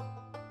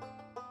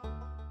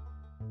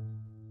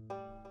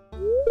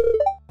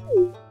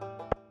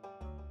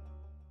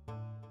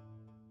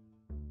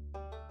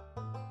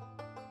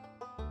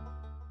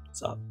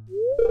 What's up?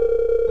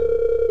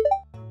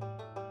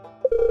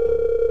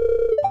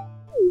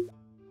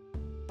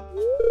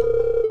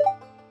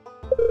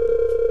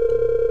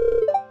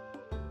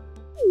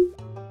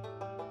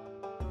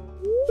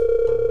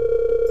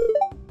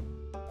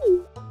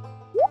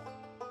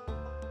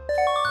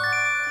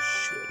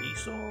 Shitty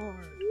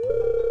sword.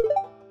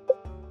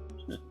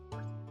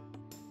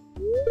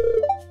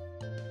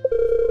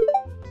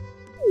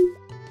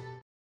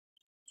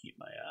 Keep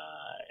my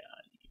eye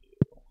on you.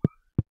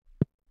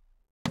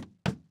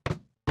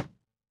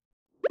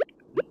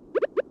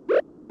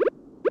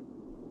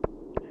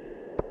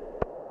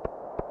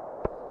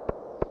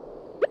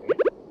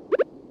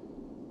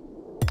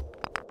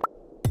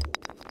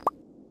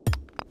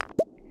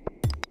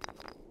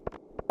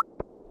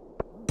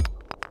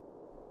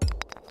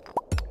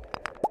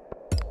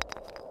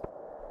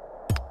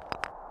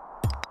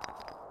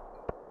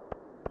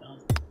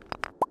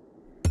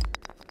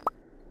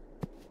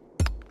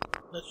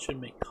 That should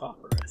make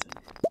copper, I think.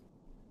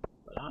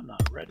 But I'm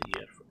not ready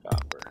yet for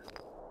copper.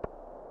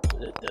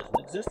 It doesn't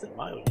exist in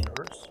my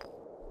universe.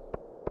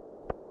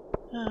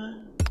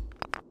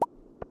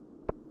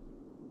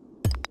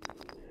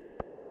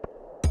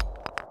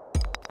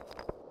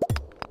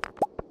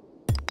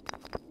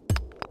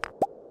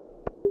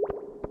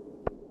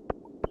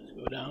 Let's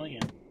go down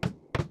again.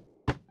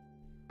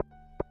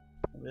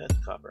 Maybe that's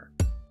copper.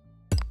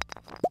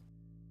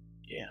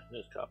 Yeah,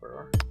 there's copper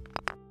ore.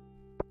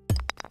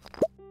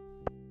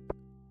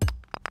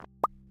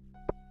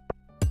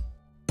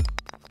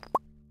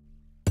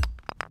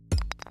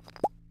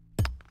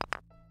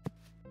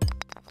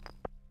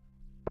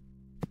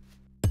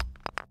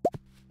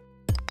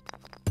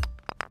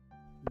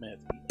 May have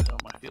to eat some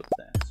of my field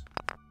snacks.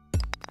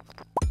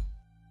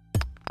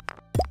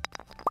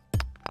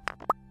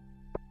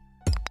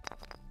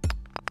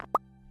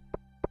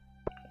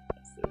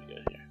 Let's see what we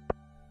got here.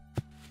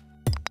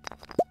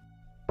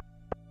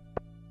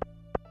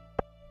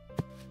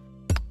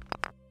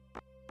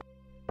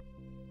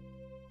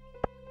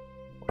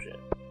 Oh shit.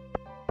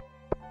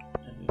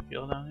 Anything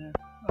feel down here?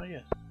 Oh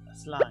yes, a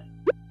slime.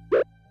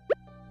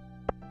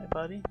 Hey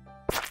buddy.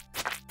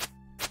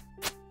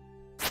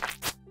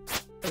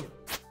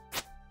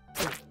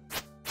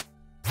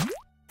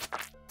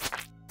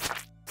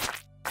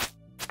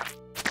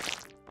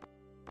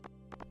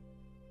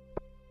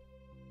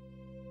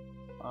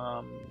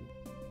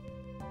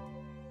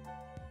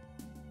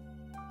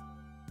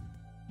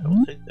 I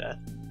will take that.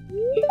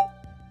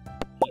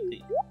 Eat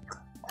these.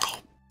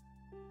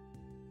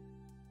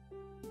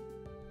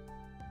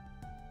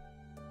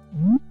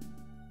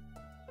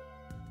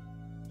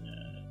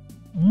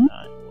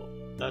 I will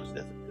dodge.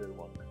 That's a good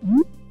one.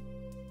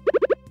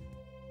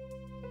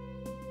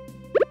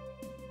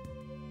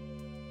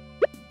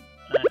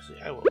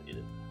 Actually, I will eat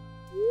it.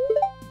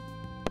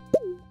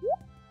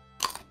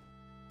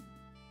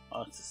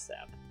 Oh, it's a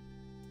sap.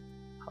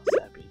 How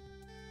sappy.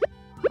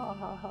 Ha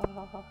ha ha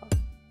ha ha ha.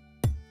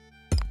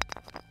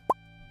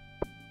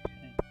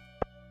 Okay.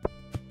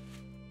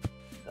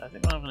 So I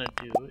think what I'm gonna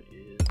do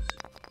is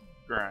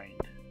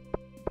grind.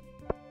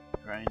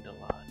 Grind a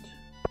lot.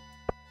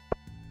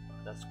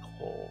 That's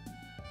coal.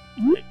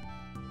 Okay.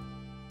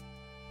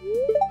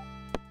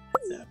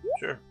 Sap,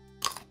 sure.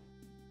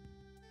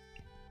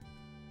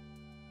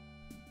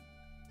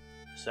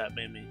 Sap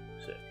made me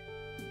sick.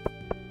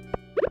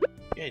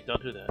 Okay,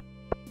 don't do that.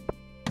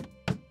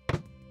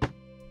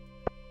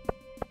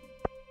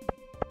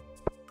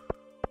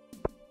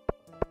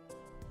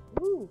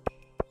 Ooh,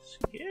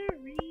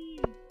 scary.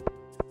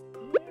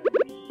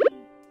 Scary.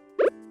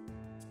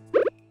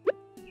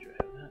 Sure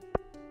have that.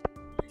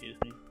 Excuse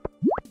me.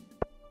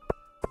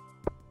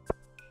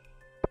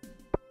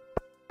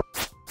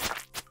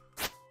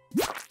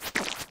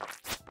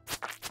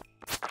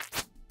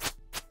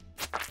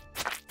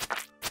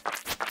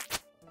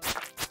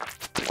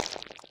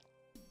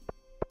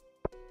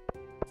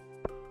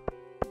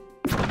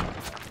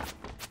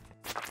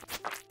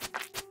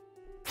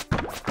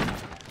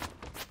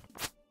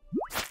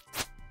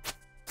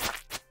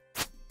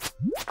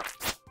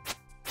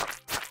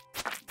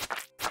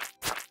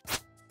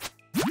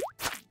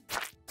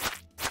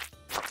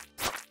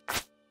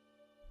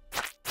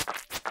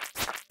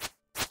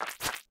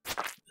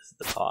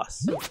 The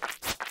boss.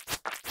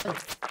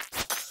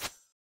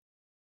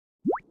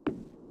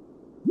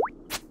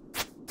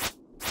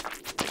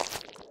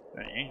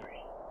 Very angry.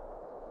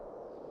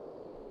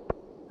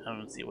 I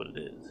don't see what it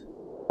is.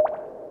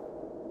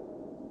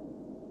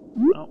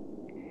 Oh.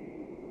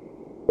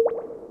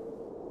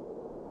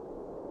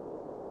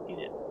 Eat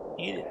it.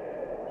 Eat it.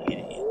 Eat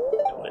it.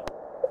 Do it.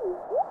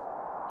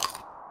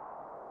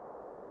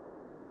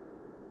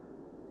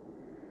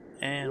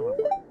 And one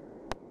more.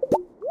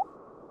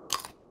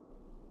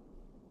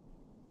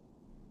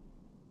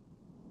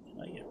 Can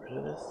I get rid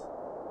of this?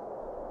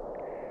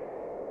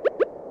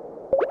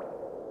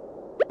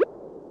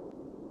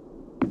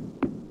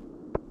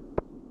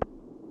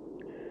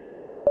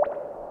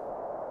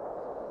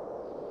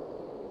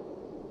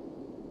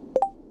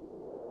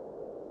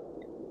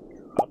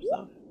 Drop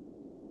stuff?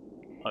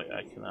 Oh yeah,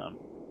 I can I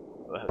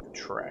have the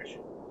trash.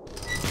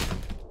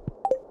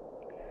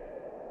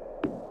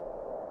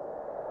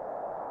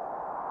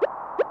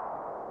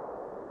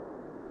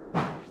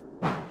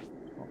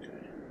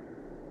 Okay.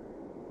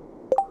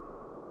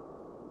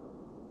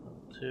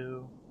 Level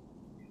 2.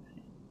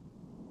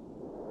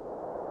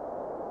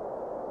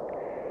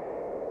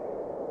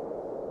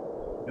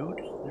 No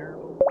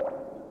desirable.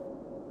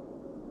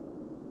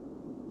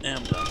 And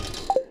I'm done.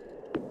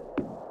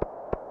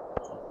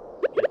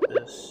 Get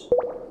this.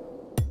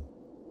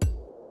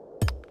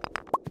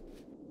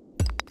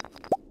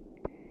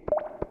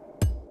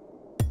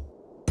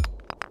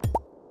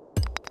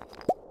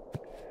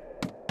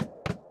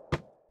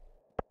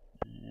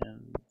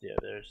 And yeah,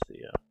 there's the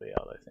way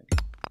out, I think.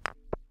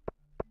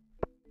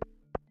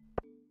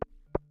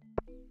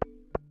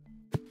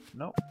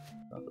 Nope,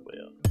 not the way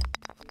out.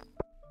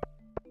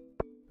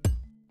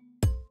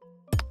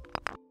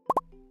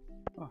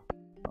 Oh,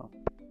 oh.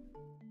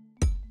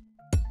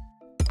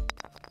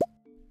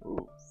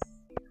 Ooh,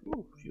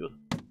 ooh, fuel.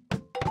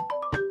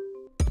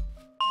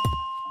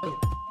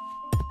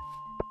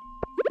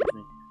 Excuse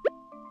me.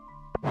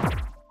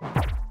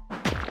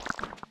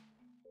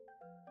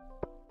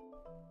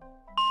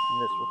 And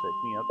this will take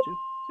me up to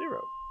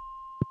 0.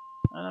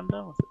 And I'm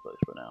done with this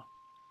place for now.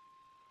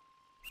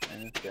 And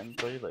it's getting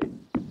pretty late.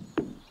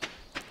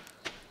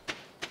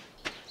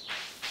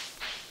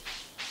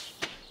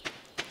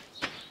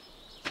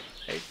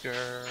 Hey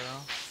girl.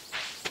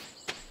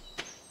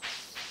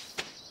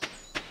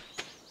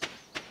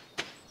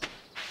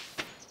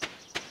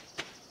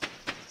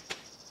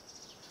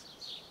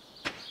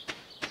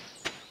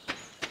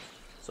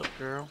 What's up,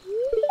 girl?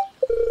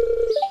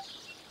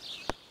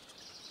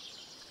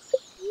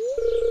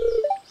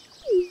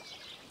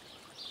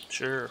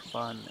 Sure,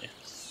 fun.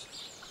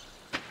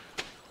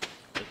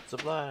 It's a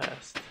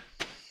blast.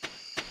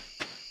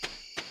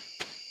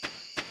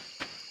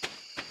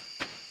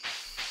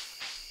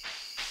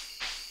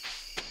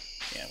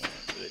 Yeah, I'm gonna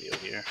end the video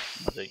here.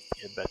 I'm gonna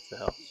head back to the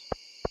house.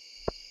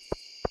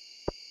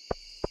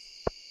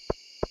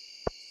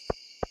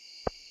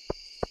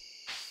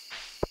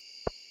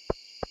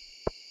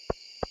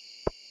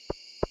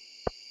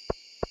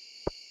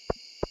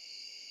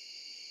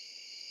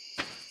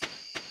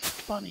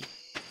 Funny.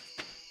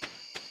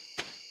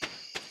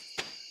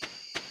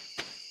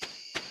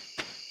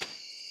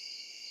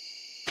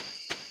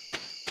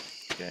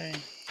 Okay,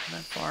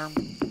 that farm.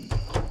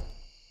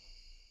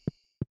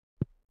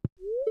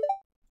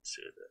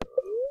 See what that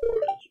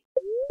port is.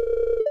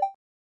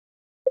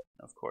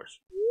 Of course.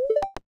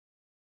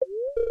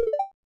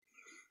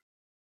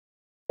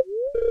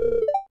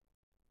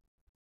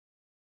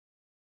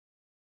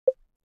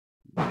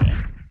 Okay.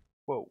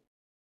 Whoa.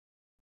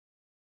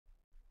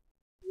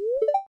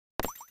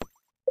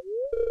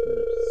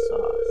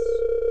 Sauce.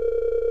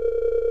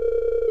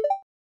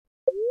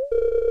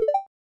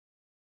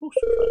 Ooh,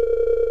 some fun.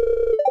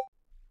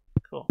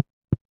 Cool.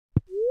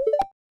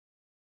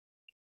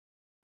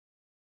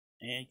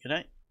 And good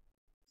night.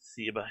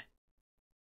 See you, bye.